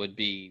square would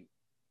be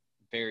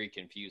very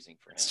confusing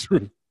for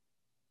him.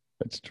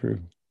 That's true.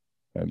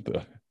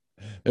 And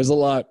there's a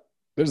lot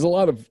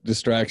of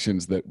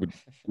distractions that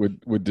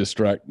would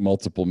distract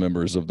multiple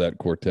members of that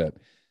quartet.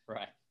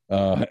 Right.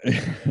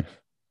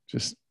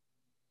 Just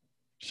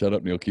shut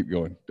up, Neil. Keep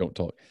going. Don't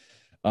talk.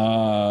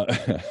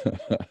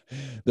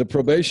 The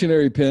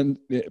probationary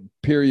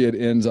period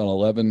ends on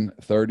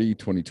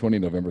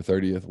 11/30/2020, November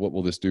 30th. What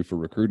will this do for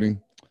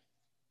recruiting?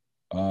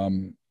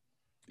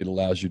 It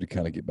allows you to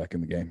kind of get back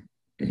in the game.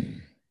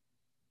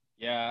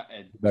 Yeah.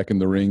 Back in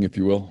the ring, if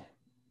you will.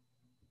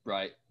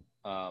 Right.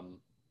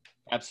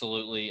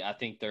 Absolutely. I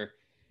think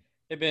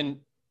they've been,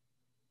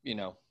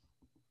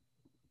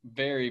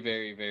 very,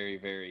 very, very,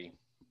 very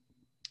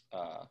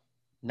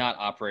not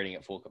operating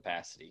at full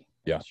capacity.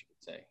 I guess you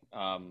could say.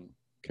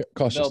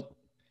 Cautious.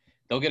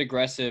 They'll get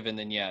aggressive, and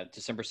then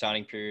December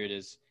signing period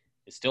is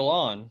still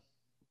on,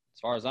 as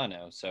far as I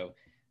know. So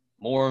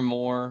more and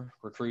more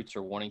recruits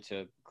are wanting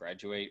to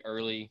graduate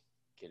early,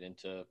 get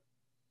into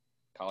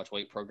college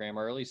weight program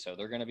early. So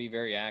they're going to be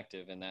very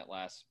active in that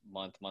last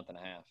month and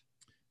a half.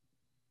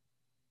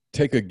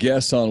 Take a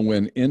guess on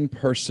when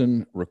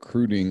in-person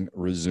recruiting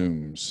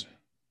resumes.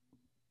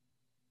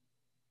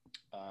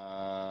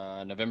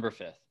 November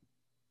 5th.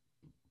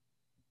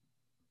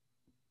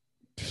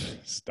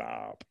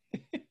 Stop.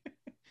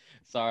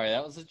 Sorry,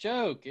 that was a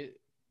joke.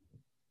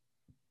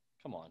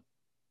 Come on.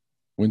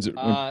 When's it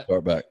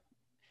start back?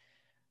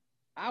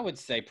 I would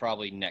say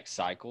probably next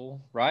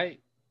cycle, right?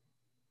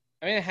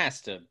 I mean, it has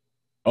to.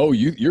 Oh,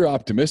 you're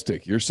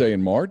optimistic. You're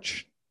saying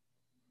March?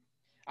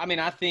 I mean,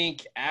 I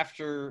think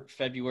after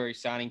February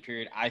signing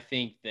period, I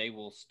think they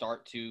will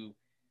start to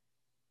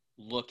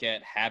look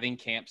at having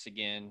camps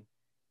again,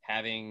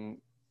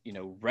 having,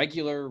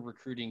 regular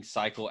recruiting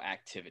cycle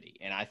activity.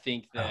 And I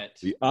think that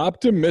the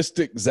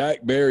optimistic Zach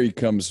Berry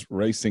comes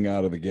racing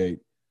out of the gate.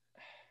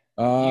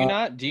 Do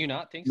you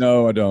not think so?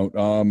 No, I don't.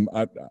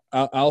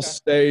 I will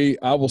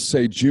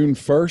say June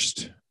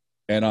 1st,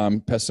 and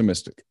I'm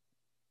pessimistic.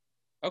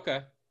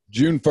 Okay.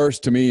 June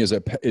 1st to me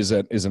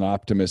is an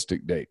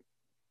optimistic date.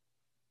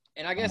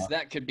 And I guess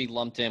that could be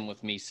lumped in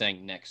with me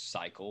saying next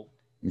cycle,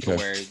 okay,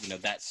 where,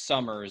 that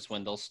summer is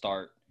when they'll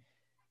start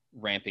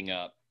ramping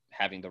up,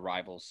 having the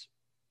rivals,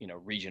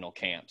 regional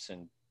camps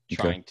and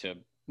trying to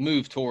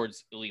move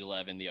towards Elite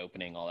 11, the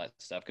opening, all that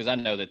stuff. Because I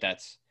know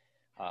that's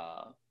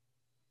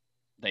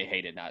they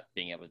hated not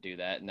being able to do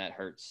that, and that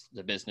hurts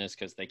the business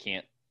because they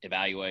can't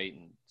evaluate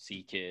and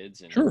see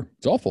kids. And sure,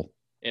 it's awful.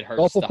 It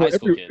hurts the high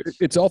school kids.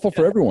 It's awful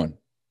for everyone.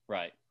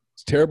 Right.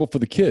 It's terrible for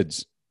the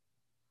kids.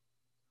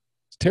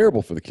 It's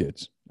terrible for the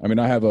kids. I mean,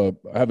 I have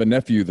a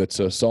nephew that's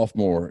a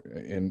sophomore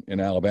in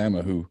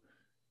Alabama who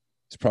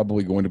is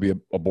probably going to be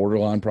a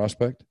borderline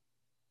prospect,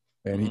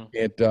 and he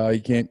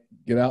can't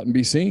get out and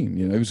be seen.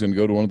 You know, he was going to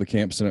go to one of the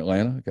camps in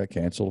Atlanta. It got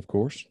canceled, of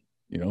course.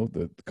 You know,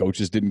 the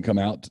coaches didn't come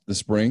out this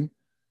spring,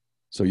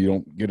 so you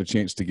don't get a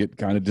chance to get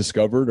kind of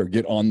discovered or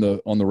get on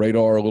the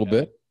radar a little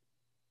bit.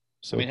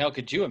 So, I mean, hell,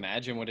 could you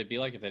imagine what it'd be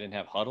like if they didn't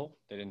have Huddle?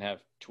 They didn't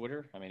have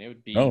Twitter? I mean,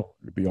 it'd be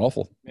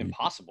awful.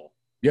 Impossible.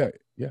 Yeah.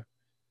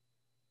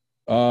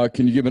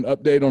 Can you give an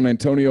update on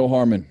Antonio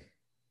Harmon?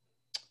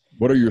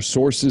 What are your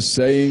sources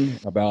saying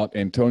about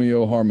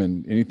Antonio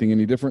Harmon? Anything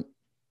any different?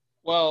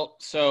 Well,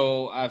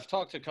 so I've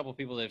talked to a couple of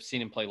people that have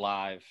seen him play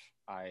live.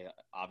 I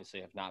obviously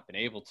have not been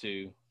able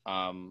to.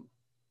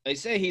 They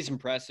say he's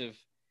impressive.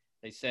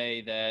 They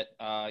say that,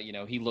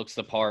 he looks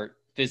the part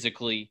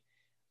physically.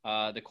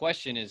 The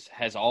question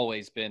has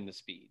always been the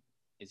speed.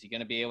 Is he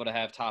going to be able to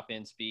have top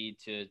end speed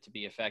to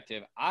be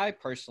effective? I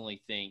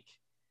personally think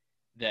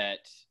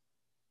that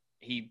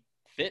he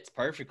fits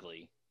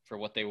perfectly for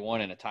what they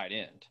want in a tight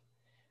end.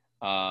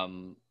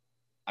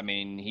 I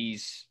mean,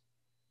 he's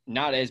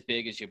not as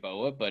big as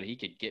Yeboah, but he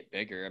could get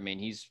bigger. I mean,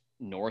 he's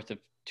north of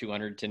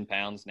 210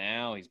 pounds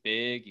now. He's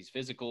big. He's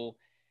physical.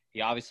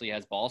 He obviously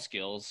has ball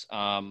skills.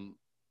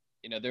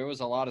 There was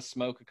a lot of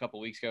smoke a couple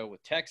weeks ago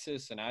with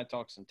Texas, and I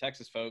talked to some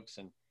Texas folks,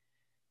 and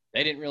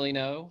they didn't really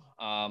know,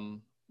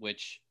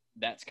 which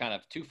that's kind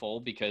of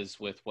twofold because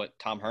with what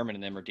Tom Herman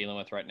and them are dealing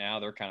with right now,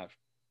 they're kind of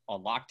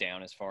on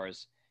lockdown as far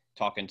as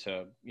talking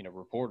to,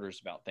 reporters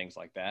about things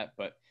like that.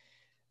 But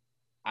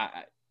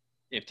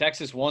if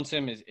Texas wants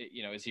him, is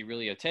he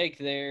really a take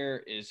there?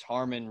 Is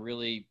Harmon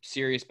really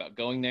serious about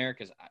going there?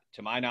 Because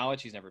to my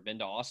knowledge, he's never been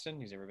to Austin.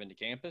 He's never been to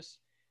campus.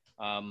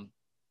 From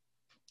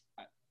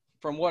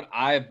what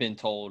I've been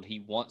told,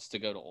 he wants to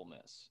go to Ole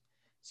Miss.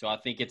 So I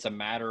think it's a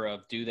matter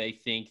of, do they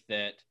think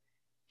that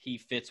he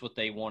fits what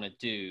they want to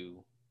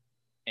do,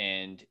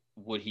 and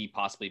would he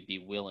possibly be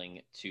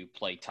willing to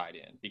play tight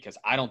end? Because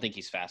I don't think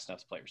he's fast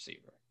enough to play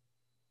receiver.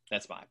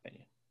 That's my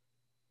opinion.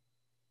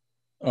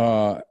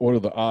 What are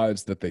the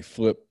odds that they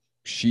flip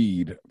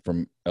Sheed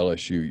from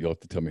LSU? You'll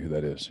have to tell me who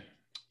that is.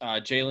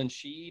 Jalen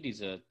Sheed.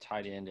 He's a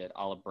tight end at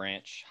Olive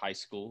Branch High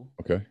School.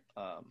 Okay.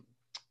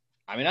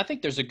 I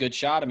think there's a good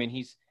shot. I mean,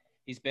 he's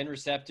been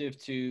receptive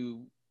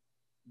to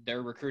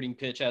their recruiting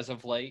pitch as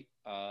of late.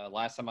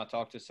 Last time I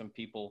talked to some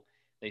people,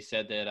 they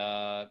said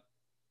that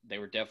they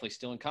were definitely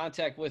still in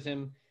contact with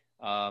him.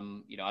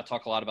 I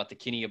talk a lot about the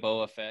Kenny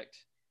Yeboah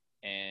effect,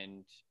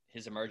 and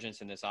his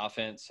emergence in this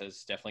offense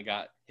has definitely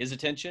got his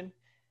attention,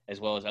 as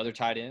well as other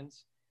tight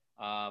ends.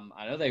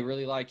 I know they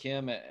really like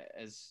him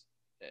as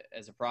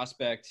a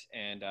prospect,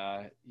 and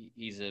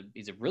he's a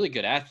really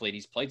good athlete.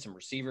 He's played some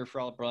receiver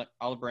for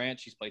Olive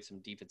Branch. He's played some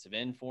defensive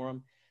end for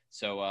him.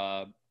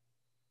 So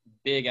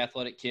big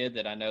athletic kid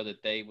that I know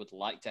that they would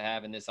like to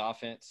have in this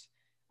offense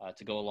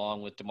to go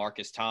along with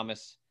DeMarcus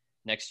Thomas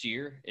next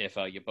year if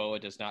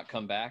Yeboah does not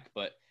come back.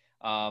 But,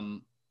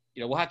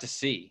 we'll have to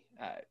see.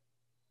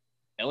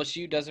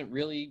 LSU doesn't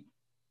really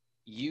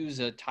use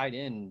a tight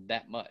end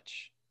that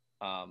much.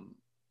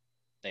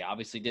 They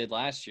obviously did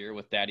last year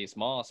with Thaddeus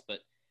Moss, but,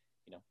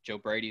 Joe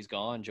Brady's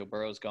gone, Joe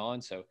Burrow's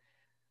gone. So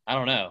I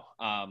don't know.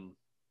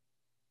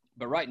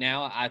 But right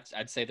now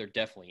I'd say they're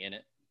definitely in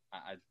it.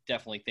 I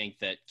definitely think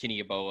that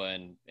Kenny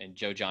Yeboah and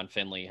Joe John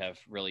Finley have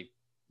really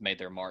made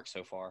their mark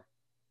so far.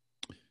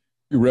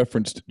 You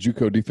referenced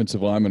JUCO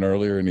defensive lineman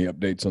earlier. Any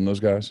updates on those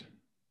guys?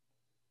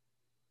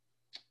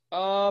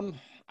 I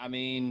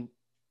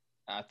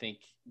think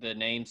the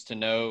names to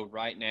know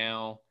right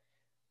now,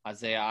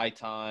 Isaiah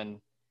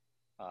Aiton,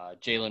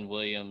 Jalen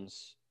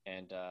Williams,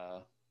 and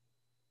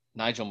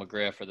Nigel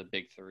McGriff are the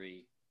big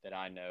three that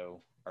I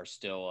know are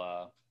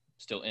still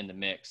in the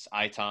mix.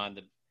 Aiton,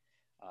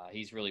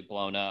 he's really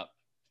blown up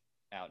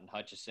out in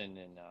Hutchinson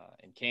and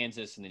in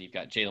Kansas. And then you've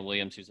got Jalen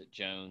Williams, who's at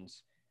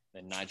Jones,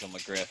 and Nigel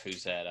McGriff,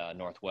 who's at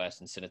Northwest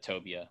and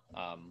Senatobia.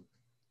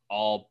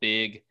 All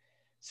big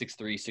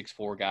 6'3",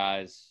 6'4"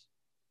 guys,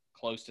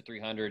 close to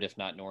 300, if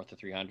not north of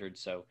 300.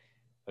 So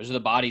those are the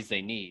bodies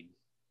they need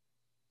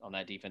on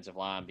that defensive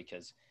line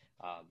because,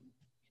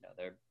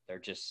 they're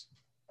just,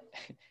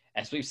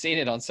 as we've seen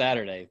it on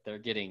Saturday, they're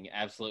getting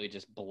absolutely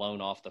just blown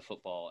off the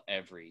football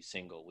every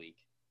single week.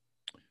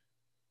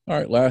 All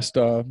right, last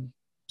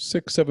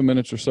 6-7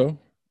 minutes or so.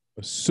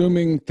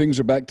 Assuming things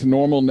are back to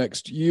normal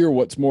next year,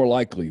 what's more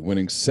likely,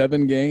 winning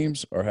 7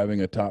 games or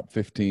having a top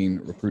 15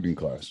 recruiting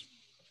class?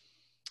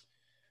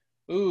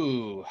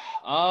 Ooh.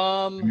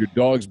 Your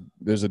dog's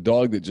 – there's a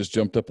dog that just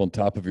jumped up on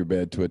top of your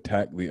bed to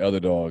attack the other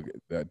dog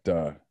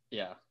that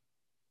yeah.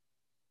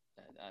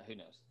 Who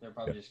knows? They're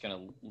probably just going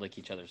to lick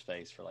each other's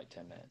face for like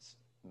 10 minutes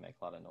and make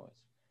a lot of noise.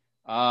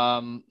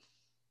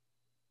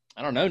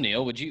 I don't know,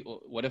 Neil.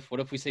 What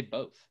if we say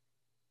both?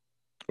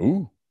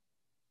 Ooh.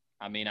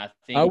 I mean, I I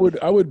think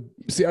would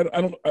see. I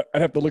don't.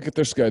 I'd have to look at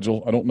their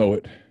schedule. I don't know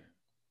it.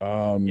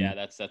 yeah,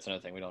 that's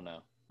another thing we don't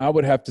know. I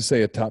would have to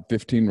say a top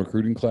 15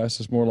 recruiting class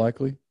is more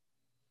likely.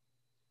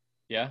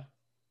 Yeah.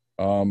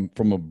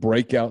 From a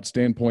breakout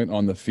standpoint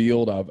on the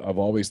field, I've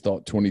always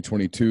thought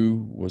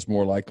 2022 was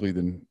more likely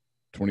than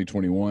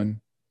 2021.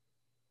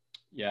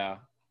 Yeah.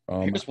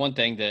 Here's one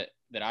thing that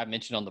I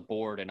mentioned on the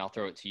board, and I'll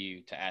throw it to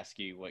you to ask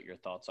you what your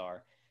thoughts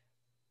are.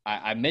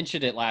 I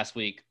mentioned it last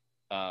week.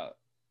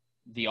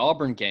 The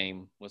Auburn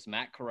game was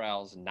Matt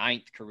Corral's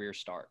 9th career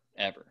start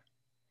ever.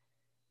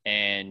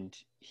 And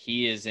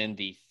he is in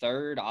the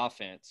third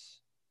offense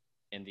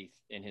in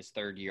his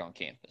third year on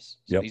campus.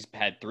 So he's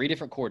had 3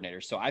 different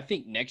coordinators. So I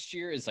think next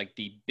year is like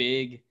the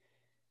big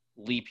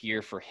leap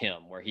year for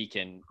him where he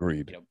can,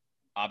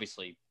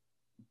 obviously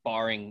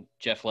barring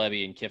Jeff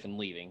Lebby and Kiffin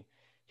leaving,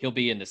 he'll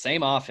be in the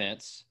same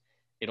offense.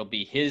 He'll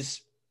be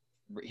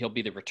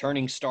the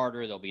returning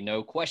starter. There'll be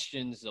no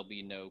questions. There'll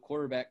be no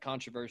quarterback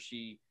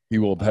controversy. He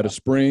will have had a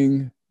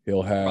spring.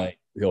 He'll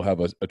have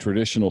a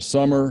traditional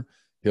summer.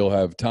 He'll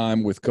have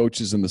time with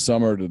coaches in the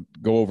summer to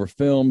go over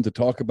film, to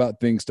talk about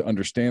things, to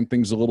understand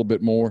things a little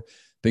bit more.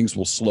 Things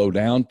will slow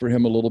down for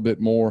him a little bit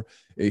more.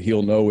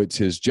 He'll know it's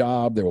his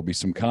job. There will be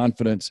some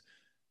confidence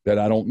that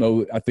I don't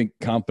know. I think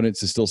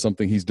confidence is still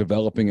something he's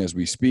developing as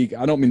we speak.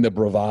 I don't mean the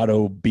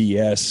bravado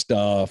BS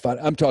stuff.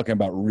 I'm talking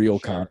about real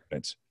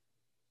confidence.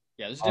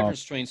 Yeah, there's a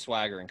difference between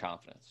swagger and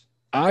confidence.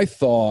 I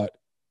thought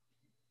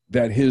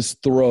that his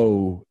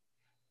throw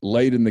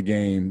late in the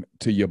game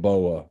to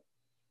Yeboah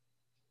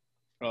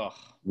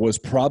was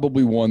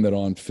probably one that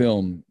on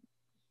film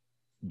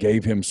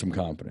gave him some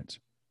confidence.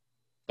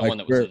 The one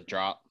that was a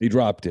drop. He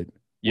dropped it.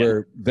 Yeah.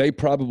 Where they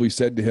probably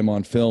said to him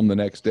on film the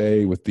next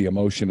day with the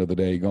emotion of the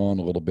day gone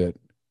a little bit,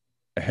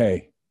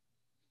 hey,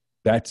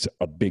 that's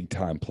a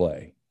big-time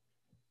play.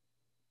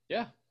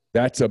 Yeah.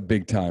 That's a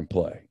big-time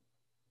play.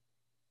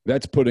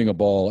 That's putting a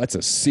ball, that's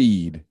a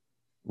seed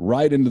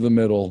right into the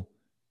middle,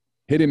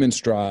 hit him in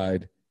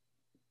stride.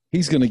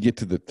 He's going to get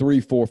to the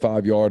 3, 4,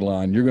 5 yard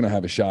line. You're going to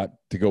have a shot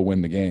to go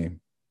win the game.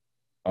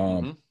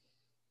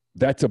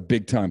 That's a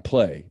big-time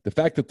play. The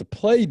fact that the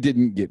play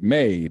didn't get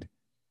made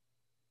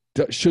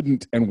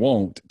shouldn't and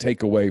won't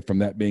take away from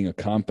that being a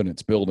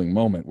confidence-building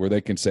moment where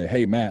they can say,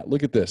 hey, Matt,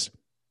 look at this.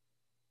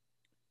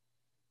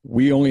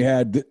 We only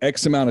had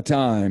X amount of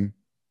time.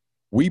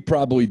 We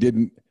probably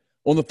didn't.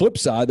 On the flip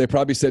side, they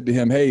probably said to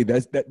him, hey,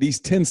 these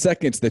 10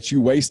 seconds that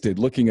you wasted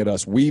looking at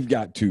us, we've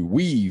got to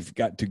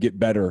get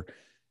better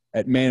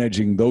at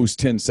managing those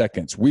 10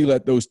 seconds. We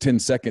let those 10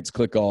 seconds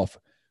click off.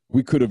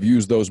 We could have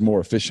used those more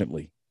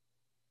efficiently.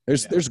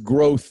 There's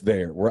growth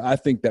there where I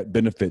think that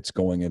benefits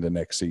going into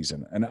next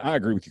season. And I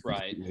agree with you.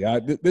 Right.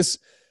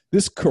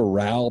 This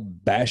Corral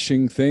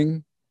bashing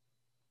thing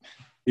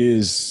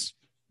is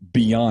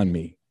beyond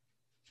me.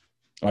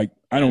 Like,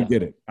 I don't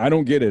get it. I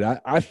don't get it.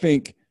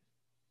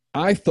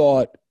 I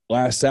thought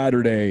last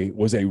Saturday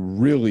was a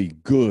really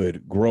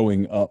good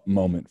growing up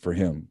moment for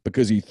him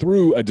because he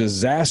threw a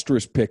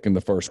disastrous pick in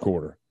the first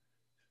quarter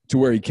to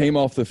where he came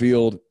off the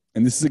field.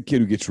 And this is a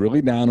kid who gets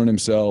really down on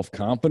himself.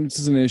 Confidence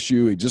is an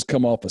issue. He just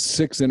come off a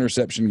 6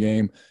 interception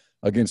game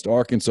against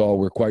Arkansas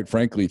where, quite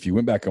frankly, if you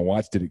went back and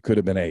watched it, it could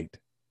have been 8.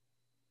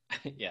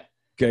 Yeah.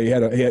 Okay,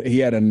 he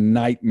had a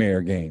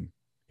nightmare game.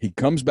 He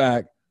comes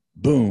back,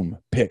 boom,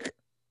 pick.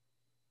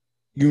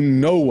 You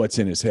know what's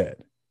in his head.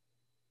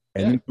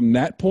 And then from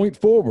that point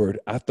forward,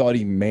 I thought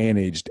he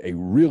managed a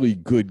really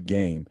good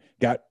game.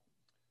 Got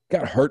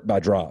hurt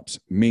by drops.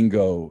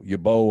 Mingo,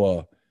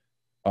 Yeboah.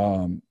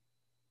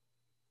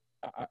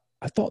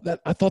 I thought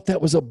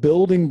that was a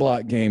building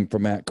block game for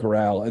Matt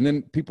Corral. And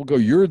then people go,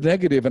 "You're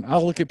negative," and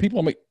I'll look at people.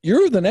 I'm like,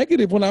 "You're the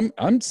negative when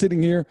I'm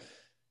sitting here."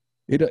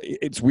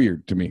 It's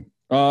weird to me.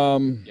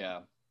 Yeah,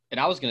 and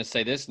I was going to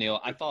say this, Neil.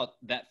 I thought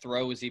that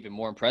throw was even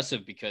more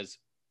impressive because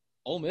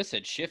Ole Miss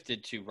had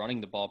shifted to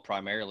running the ball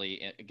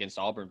primarily against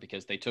Auburn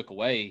because they took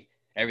away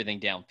everything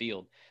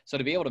downfield. So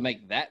to be able to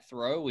make that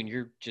throw when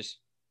you're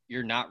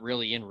not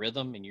really in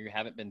rhythm and you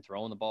haven't been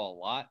throwing the ball a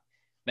lot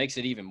makes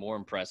it even more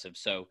impressive.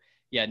 So.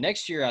 Yeah,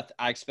 next year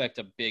I expect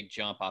a big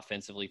jump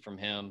offensively from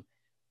him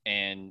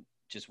and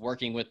just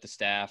working with the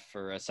staff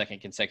for a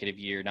second consecutive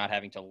year, not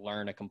having to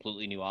learn a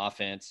completely new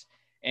offense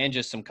and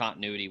just some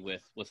continuity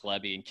with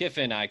Lebby and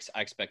Kiffin. I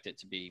expect it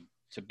to be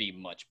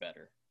much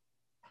better.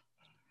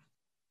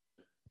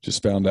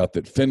 Just found out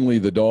that Finley,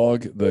 the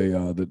dog,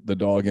 the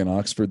dog in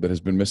Oxford that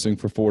has been missing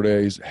for 4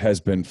 days,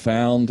 has been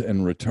found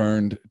and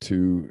returned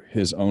to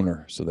his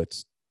owner. So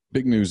that's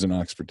big news in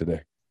Oxford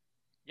today.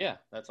 Yeah,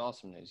 that's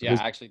awesome news. Yeah,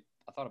 actually,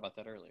 I thought about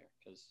that earlier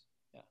because,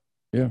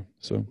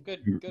 so good.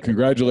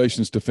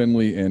 Congratulations to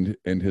Finley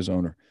and his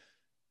owner.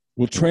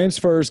 Will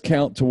transfers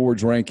count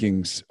towards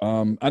rankings?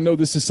 I know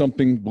this is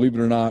something, believe it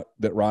or not,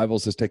 that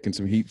Rivals has taken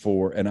some heat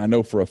for, and I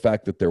know for a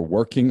fact that they're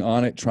working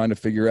on it, trying to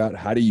figure out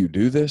how do you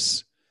do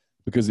this,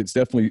 because it's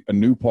definitely a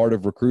new part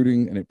of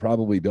recruiting, and it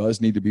probably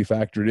does need to be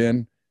factored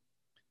in.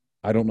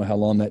 I don't know how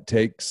long that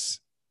takes.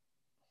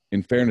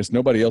 in fairness,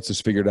 nobody else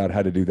has figured out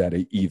how to do that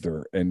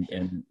either.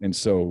 And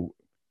so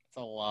it's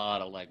a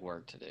lot of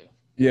legwork to do.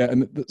 Yeah,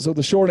 and so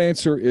the short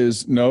answer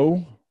is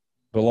no.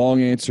 The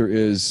long answer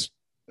is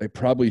they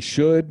probably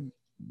should.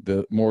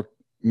 The more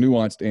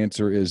nuanced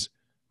answer is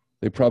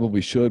they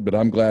probably should, but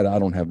I'm glad I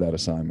don't have that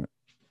assignment.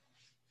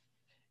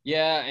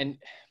 Yeah, and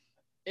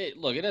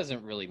it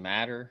doesn't really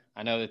matter.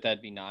 I know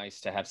that'd be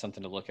nice to have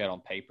something to look at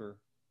on paper,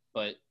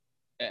 but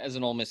as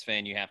an Ole Miss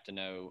fan, you have to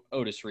know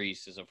Otis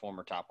Reese is a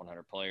former top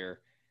 100 player.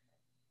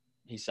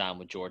 He signed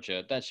with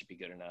Georgia. That should be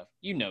good enough.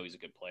 You know he's a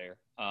good player.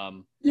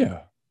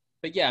 Yeah.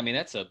 But yeah, I mean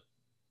that's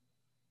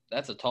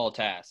a tall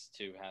task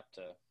to have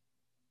to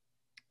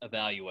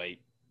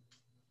evaluate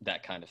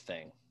that kind of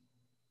thing.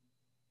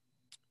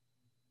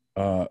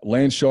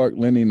 Landshark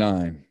Lenny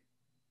 9.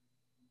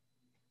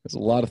 There's a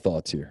lot of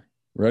thoughts here.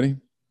 Ready?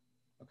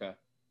 Okay.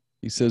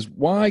 He says,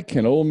 why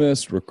can Ole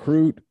Miss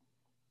recruit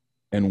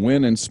and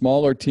win in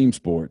smaller team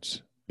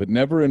sports, but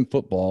never in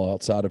football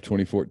outside of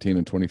 2014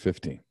 and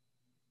 2015?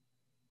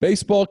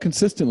 Baseball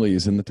consistently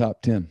is in the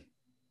top 10.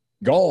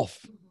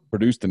 Golf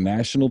produced a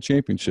national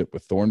championship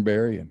with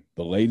Thornberry, and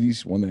the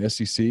ladies won the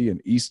SEC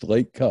and East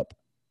Lake Cup.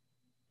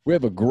 We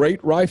have a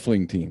great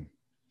rifling team.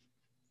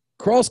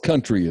 Cross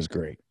country is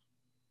great.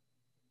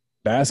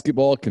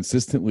 Basketball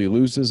consistently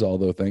loses,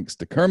 although thanks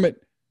to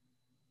Kermit,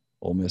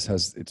 Ole Miss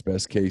has its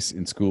best case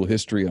in school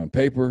history on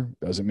paper.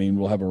 Doesn't mean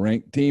we'll have a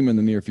ranked team in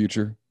the near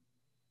future.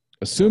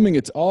 Assuming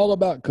it's all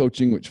about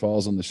coaching, which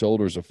falls on the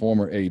shoulders of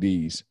former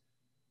ADs,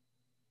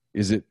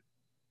 is it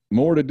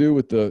more to do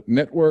with the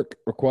network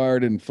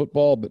required in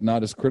football but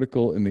not as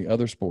critical in the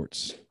other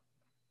sports?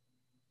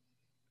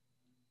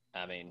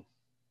 I mean,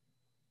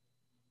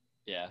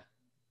 yeah.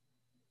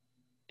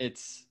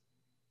 It's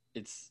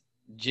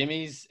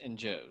Jimmy's and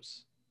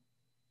Joe's.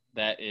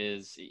 That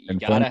is, you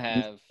got to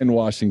have – in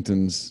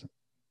Washington's.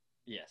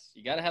 Yes,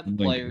 you got to have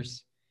the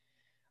players.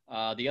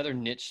 The other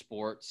niche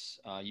sports,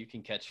 you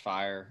can catch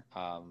fire.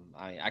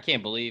 I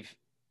can't believe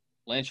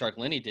Landshark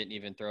Lenny didn't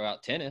even throw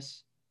out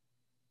tennis.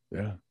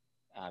 Yeah.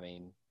 I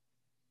mean,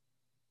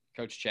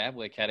 Coach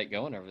Chadwick had it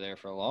going over there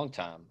for a long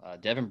time.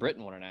 Devin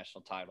Britton won a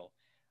national title.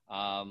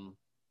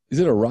 Is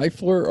it a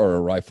rifler or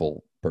a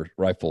rifle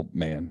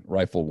man,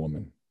 rifle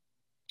woman?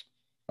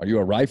 Are you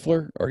a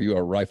rifler or are you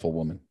a rifle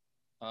woman?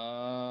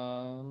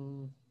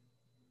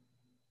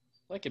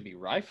 It could be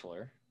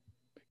rifler.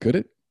 Could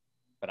it?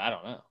 But I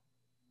don't know.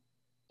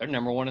 They're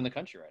number one in the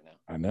country right now.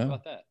 I know. How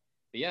about that?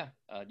 But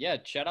yeah,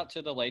 shout out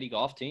to the lady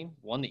golf team.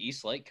 Won the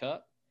East Lake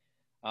Cup.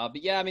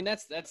 But yeah, I mean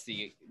that's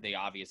the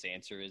obvious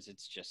answer is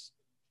it's just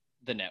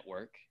the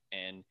network,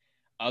 and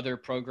other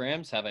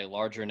programs have a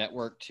larger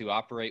network to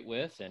operate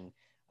with, and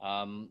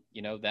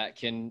that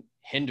can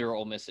hinder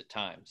Ole Miss at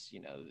times.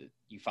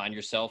 You find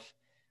yourself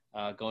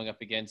going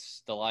up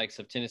against the likes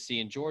of Tennessee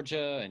and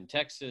Georgia and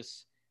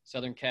Texas,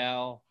 Southern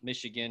Cal,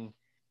 Michigan.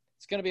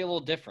 It's going to be a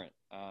little different.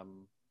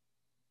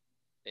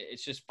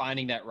 It's just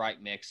finding that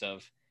right mix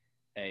of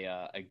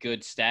a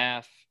good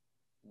staff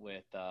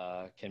with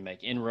can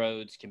make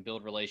inroads, can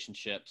build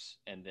relationships,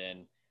 and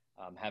then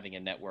having a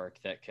network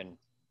that can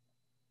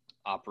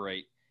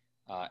operate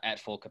at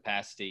full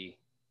capacity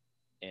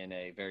in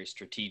a very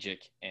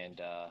strategic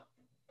and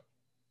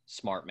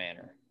smart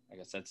manner. I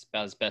guess that's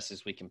about as best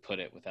as we can put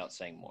it without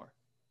saying more.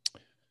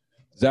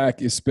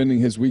 Zach is spending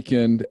his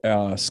weekend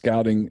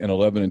scouting an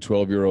 11 and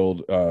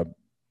 12-year-old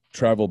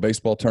travel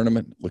baseball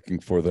tournament, looking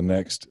for the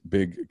next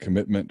big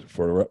commitment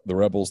for the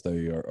Rebels.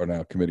 They are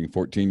now committing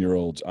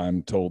 14-year-olds.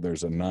 I'm told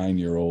there's a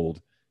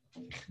 9-year-old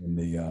in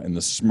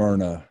the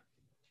Smyrna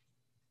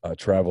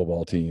travel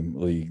ball team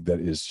league that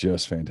is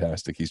just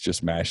fantastic. He's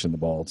just mashing the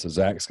ball. So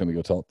Zach's going to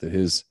go talk to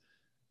his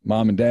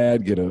mom and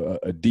dad, get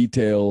a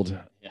detailed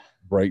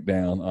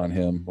breakdown on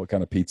him, what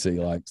kind of pizza he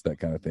likes, that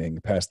kind of thing.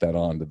 Pass that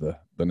on to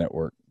the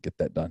network, get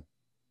that done.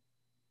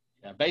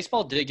 Yeah,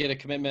 baseball did get a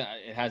commitment.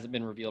 It hasn't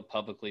been revealed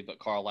publicly, but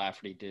Carl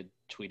Lafferty did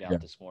tweet out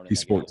this morning.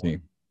 He's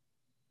 14.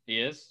 He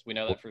is? We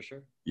know that for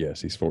sure?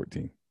 Yes, he's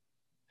 14.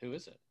 Who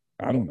is it?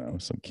 I don't know.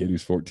 Some kid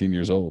who's 14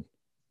 years old.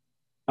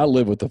 I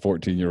live with the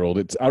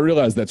 14-year-old. I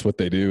realize that's what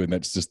they do, and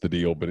that's just the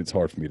deal, but it's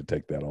hard for me to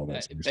take that all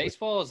that seriously.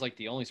 Baseball is like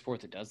the only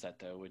sport that does that,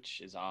 though,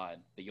 which is odd.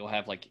 But you'll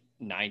have like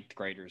ninth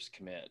graders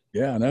commit.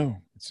 Yeah, I know.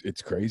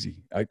 It's crazy.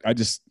 I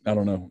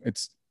don't know.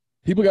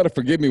 People got to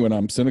forgive me when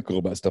I'm cynical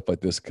about stuff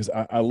like this, because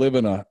I live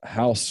in a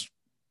house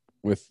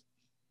I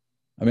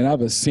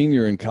have a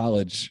senior in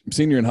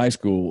high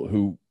school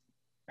who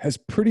has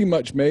pretty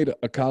much made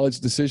a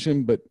college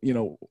decision, but,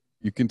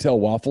 you can tell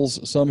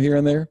waffles some here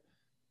and there.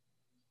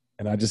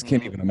 And I just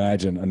can't even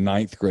imagine a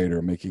ninth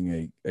grader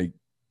making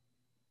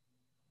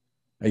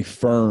a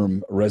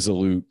firm,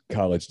 resolute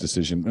college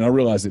decision. And I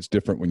realize it's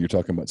different when you're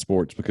talking about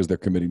sports because they're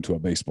committing to a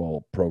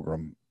baseball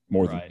program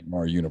more than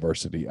our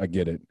university. I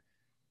get it.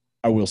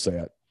 I will say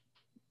it.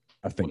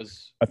 I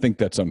think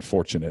that's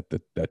unfortunate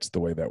that that's the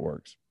way that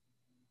works.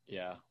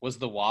 Yeah. Was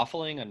the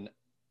waffling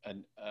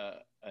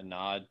a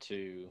nod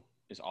to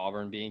is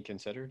Auburn being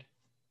considered?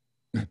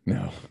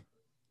 No.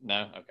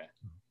 No? Okay.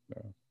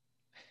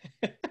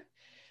 No.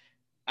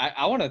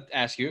 I want to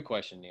ask you a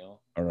question, Neil.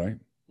 All right.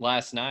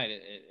 Last night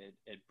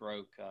it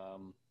broke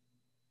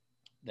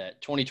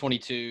that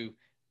 2022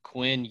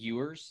 Quinn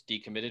Ewers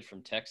decommitted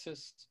from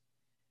Texas.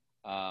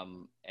 At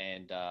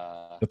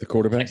the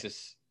quarterback?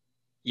 Texas.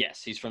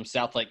 Yes, he's from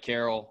South Lake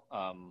Carroll.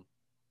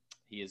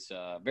 He is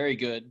very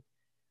good.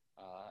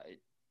 It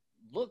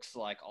looks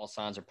like all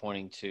signs are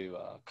pointing to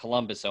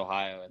Columbus,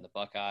 Ohio, and the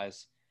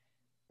Buckeyes.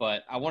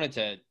 But I wanted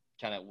to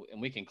kind of,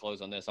 and we can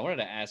close on this. I wanted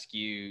to ask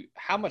you,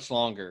 how much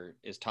longer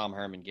is Tom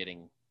Herman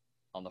getting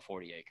on the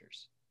 40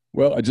 acres?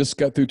 Well, I just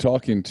got through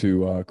talking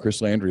to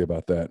Chris Landry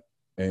about that,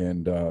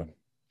 and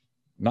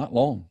not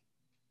long.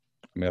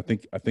 I mean,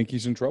 I think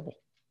he's in trouble.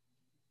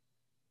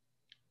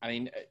 I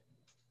mean,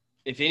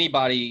 if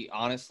anybody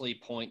honestly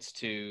points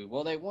to,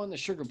 well, they won the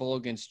Sugar Bowl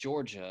against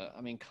Georgia.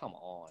 I mean, come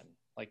on.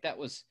 Like that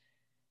was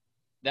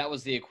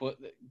the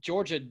equivalent.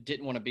 Georgia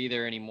didn't want to be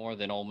there any more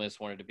than Ole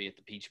Miss wanted to be at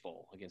the Peach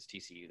Bowl against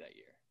TCU that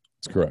year.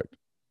 That's correct.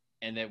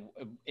 And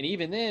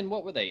even then,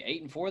 what were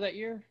they, 8-4 that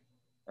year,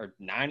 or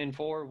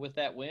 9-4 with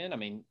that win? I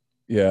mean,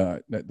 yeah,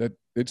 that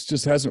it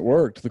just hasn't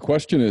worked. The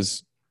question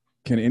is,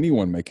 can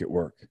anyone make it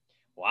work?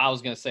 Well, I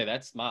was going to say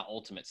that's my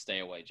ultimate stay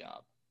away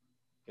job,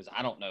 because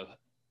I don't know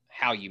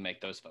how you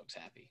make those folks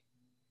happy.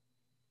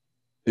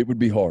 It would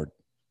be hard.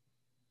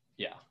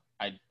 Yeah.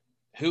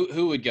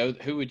 Who would go?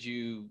 Who would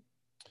you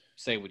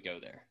say would go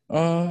there?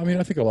 I mean,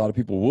 I think a lot of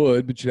people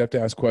would, but you'd have to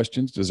ask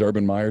questions. Does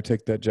Urban Meyer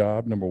take that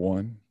job? Number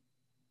one.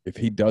 If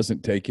he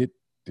doesn't take it,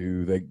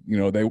 do they? You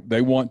know,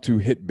 they want to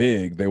hit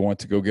big. They want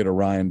to go get a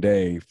Ryan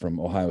Day from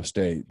Ohio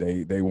State.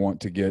 They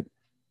want to get,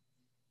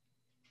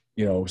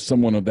 you know,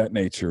 someone of that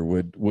nature.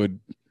 Would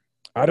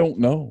I don't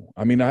know.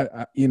 I mean,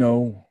 I you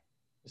know.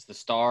 Is the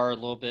star a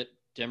little bit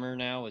dimmer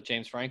now with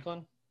James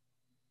Franklin?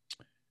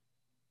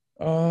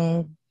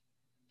 Where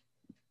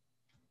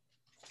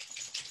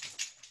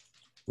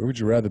would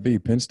you rather be,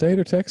 Penn State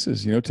or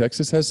Texas? You know,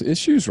 Texas has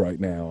issues right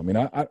now. I mean,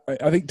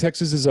 I think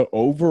Texas is an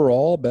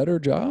overall better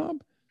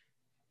job.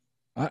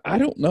 I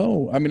don't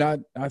know. I mean, I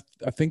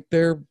think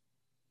they're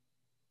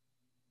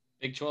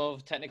Big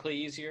 12 technically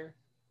easier.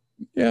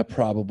 Yeah,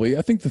 probably.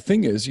 I think the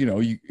thing is, you know,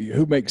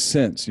 who makes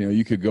sense? You know,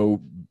 you could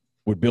go.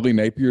 Would Billy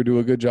Napier do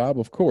a good job?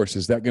 Of course.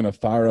 Is that going to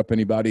fire up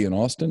anybody in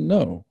Austin?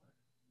 No.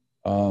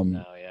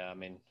 No, yeah. I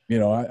mean, you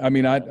know,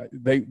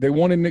 they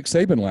wanted Nick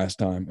Saban last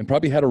time and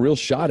probably had a real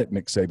shot at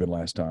Nick Saban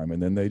last time,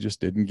 and then they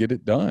just didn't get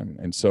it done.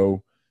 And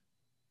so,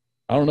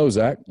 I don't know,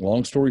 Zach.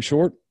 Long story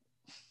short,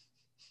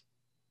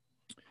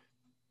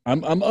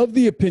 I'm of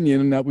the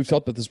opinion, and that we've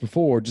talked about this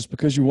before, just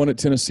because you won at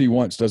Tennessee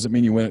once doesn't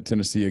mean you win at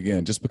Tennessee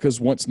again. Just because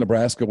once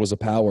Nebraska was a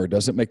power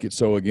doesn't make it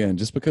so again.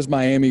 Just because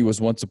Miami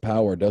was once a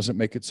power doesn't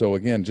make it so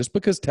again. Just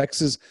because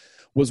Texas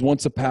was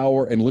once a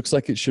power and looks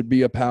like it should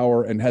be a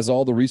power and has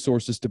all the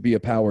resources to be a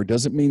power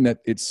doesn't mean that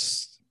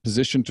it's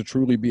positioned to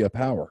truly be a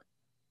power.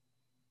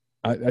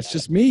 That's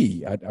just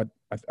me. I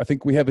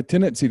think we have a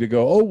tendency to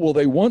go, oh, well,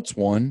 they once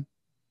won.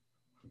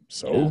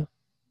 So. Yeah.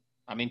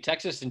 I mean,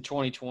 Texas in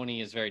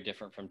 2020 is very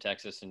different from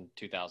Texas in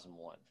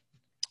 2001.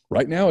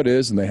 Right now it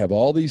is, and they have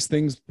all these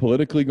things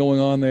politically going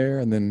on there.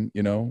 And then,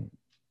 you know,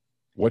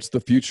 what's the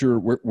future?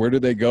 Where do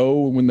they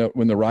go when their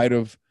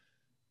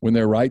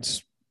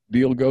rights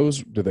deal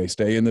goes? Do they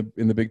stay in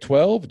the Big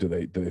 12? Do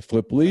they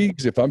flip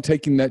leagues? If I'm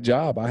taking that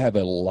job, I have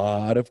a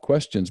lot of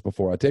questions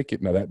before I take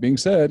it. Now, that being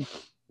said,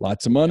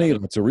 lots of money,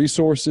 lots of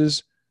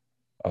resources.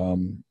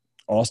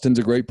 Austin's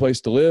a great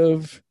place to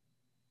live.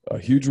 A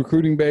huge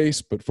recruiting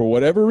base, but for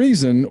whatever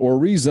reason or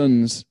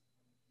reasons,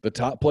 the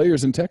top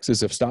players in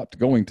Texas have stopped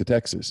going to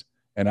Texas.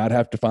 And I'd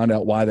have to find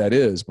out why that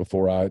is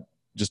before I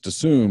just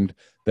assumed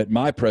that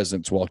my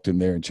presence walked in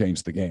there and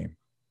changed the game.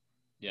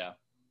 Yeah.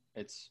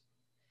 It's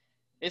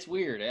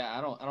weird. Yeah,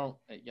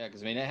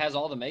 because I mean, it has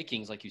all the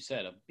makings, like you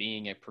said, of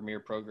being a premier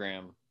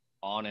program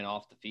on and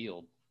off the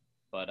field.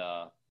 But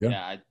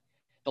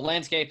the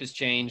landscape has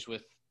changed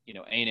with, you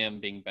know, A&M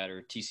being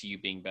better,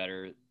 TCU being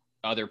better,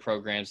 other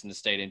programs in the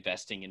state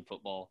investing in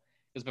football.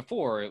 Because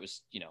before it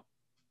was, you know,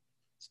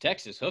 it's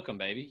Texas, hook 'em,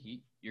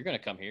 baby. You're going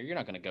to come here. You're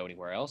not going to go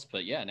anywhere else.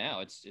 But yeah, now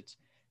it's,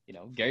 you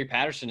know, Gary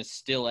Patterson is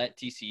still at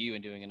TCU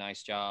and doing a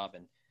nice job.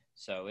 And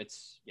so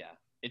it's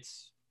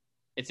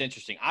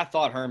interesting. I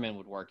thought Herman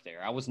would work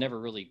there. I was never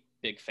really a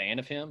big fan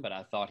of him, but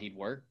I thought he'd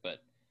work.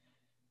 But,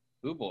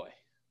 oh boy.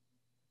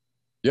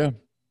 Yeah.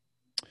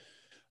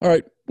 All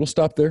right. We'll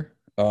stop there.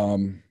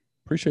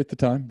 Appreciate the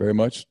time very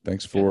much.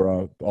 Thanks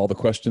for all the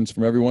questions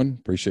from everyone.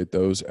 Appreciate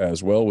those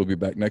as well. We'll be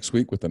back next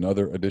week with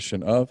another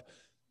edition of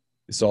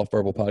the Soft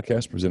Verbal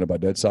Podcast presented by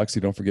Dead Soxy.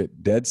 Don't forget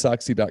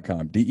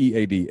deadsoxy.com,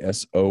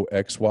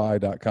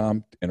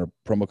 DEADSOXY.com. Enter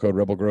promo code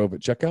Rebel Grove at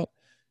checkout,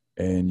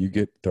 and you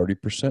get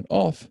 30%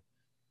 off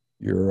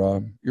your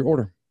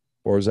order.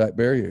 For Zach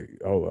Berry,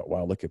 oh,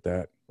 wow, look at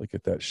that. Look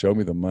at that. Show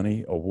Me the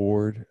Money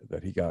award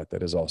that he got.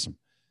 That is awesome.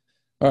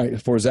 All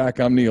right, for Zach,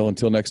 I'm Neil.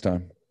 Until next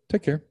time,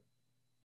 take care.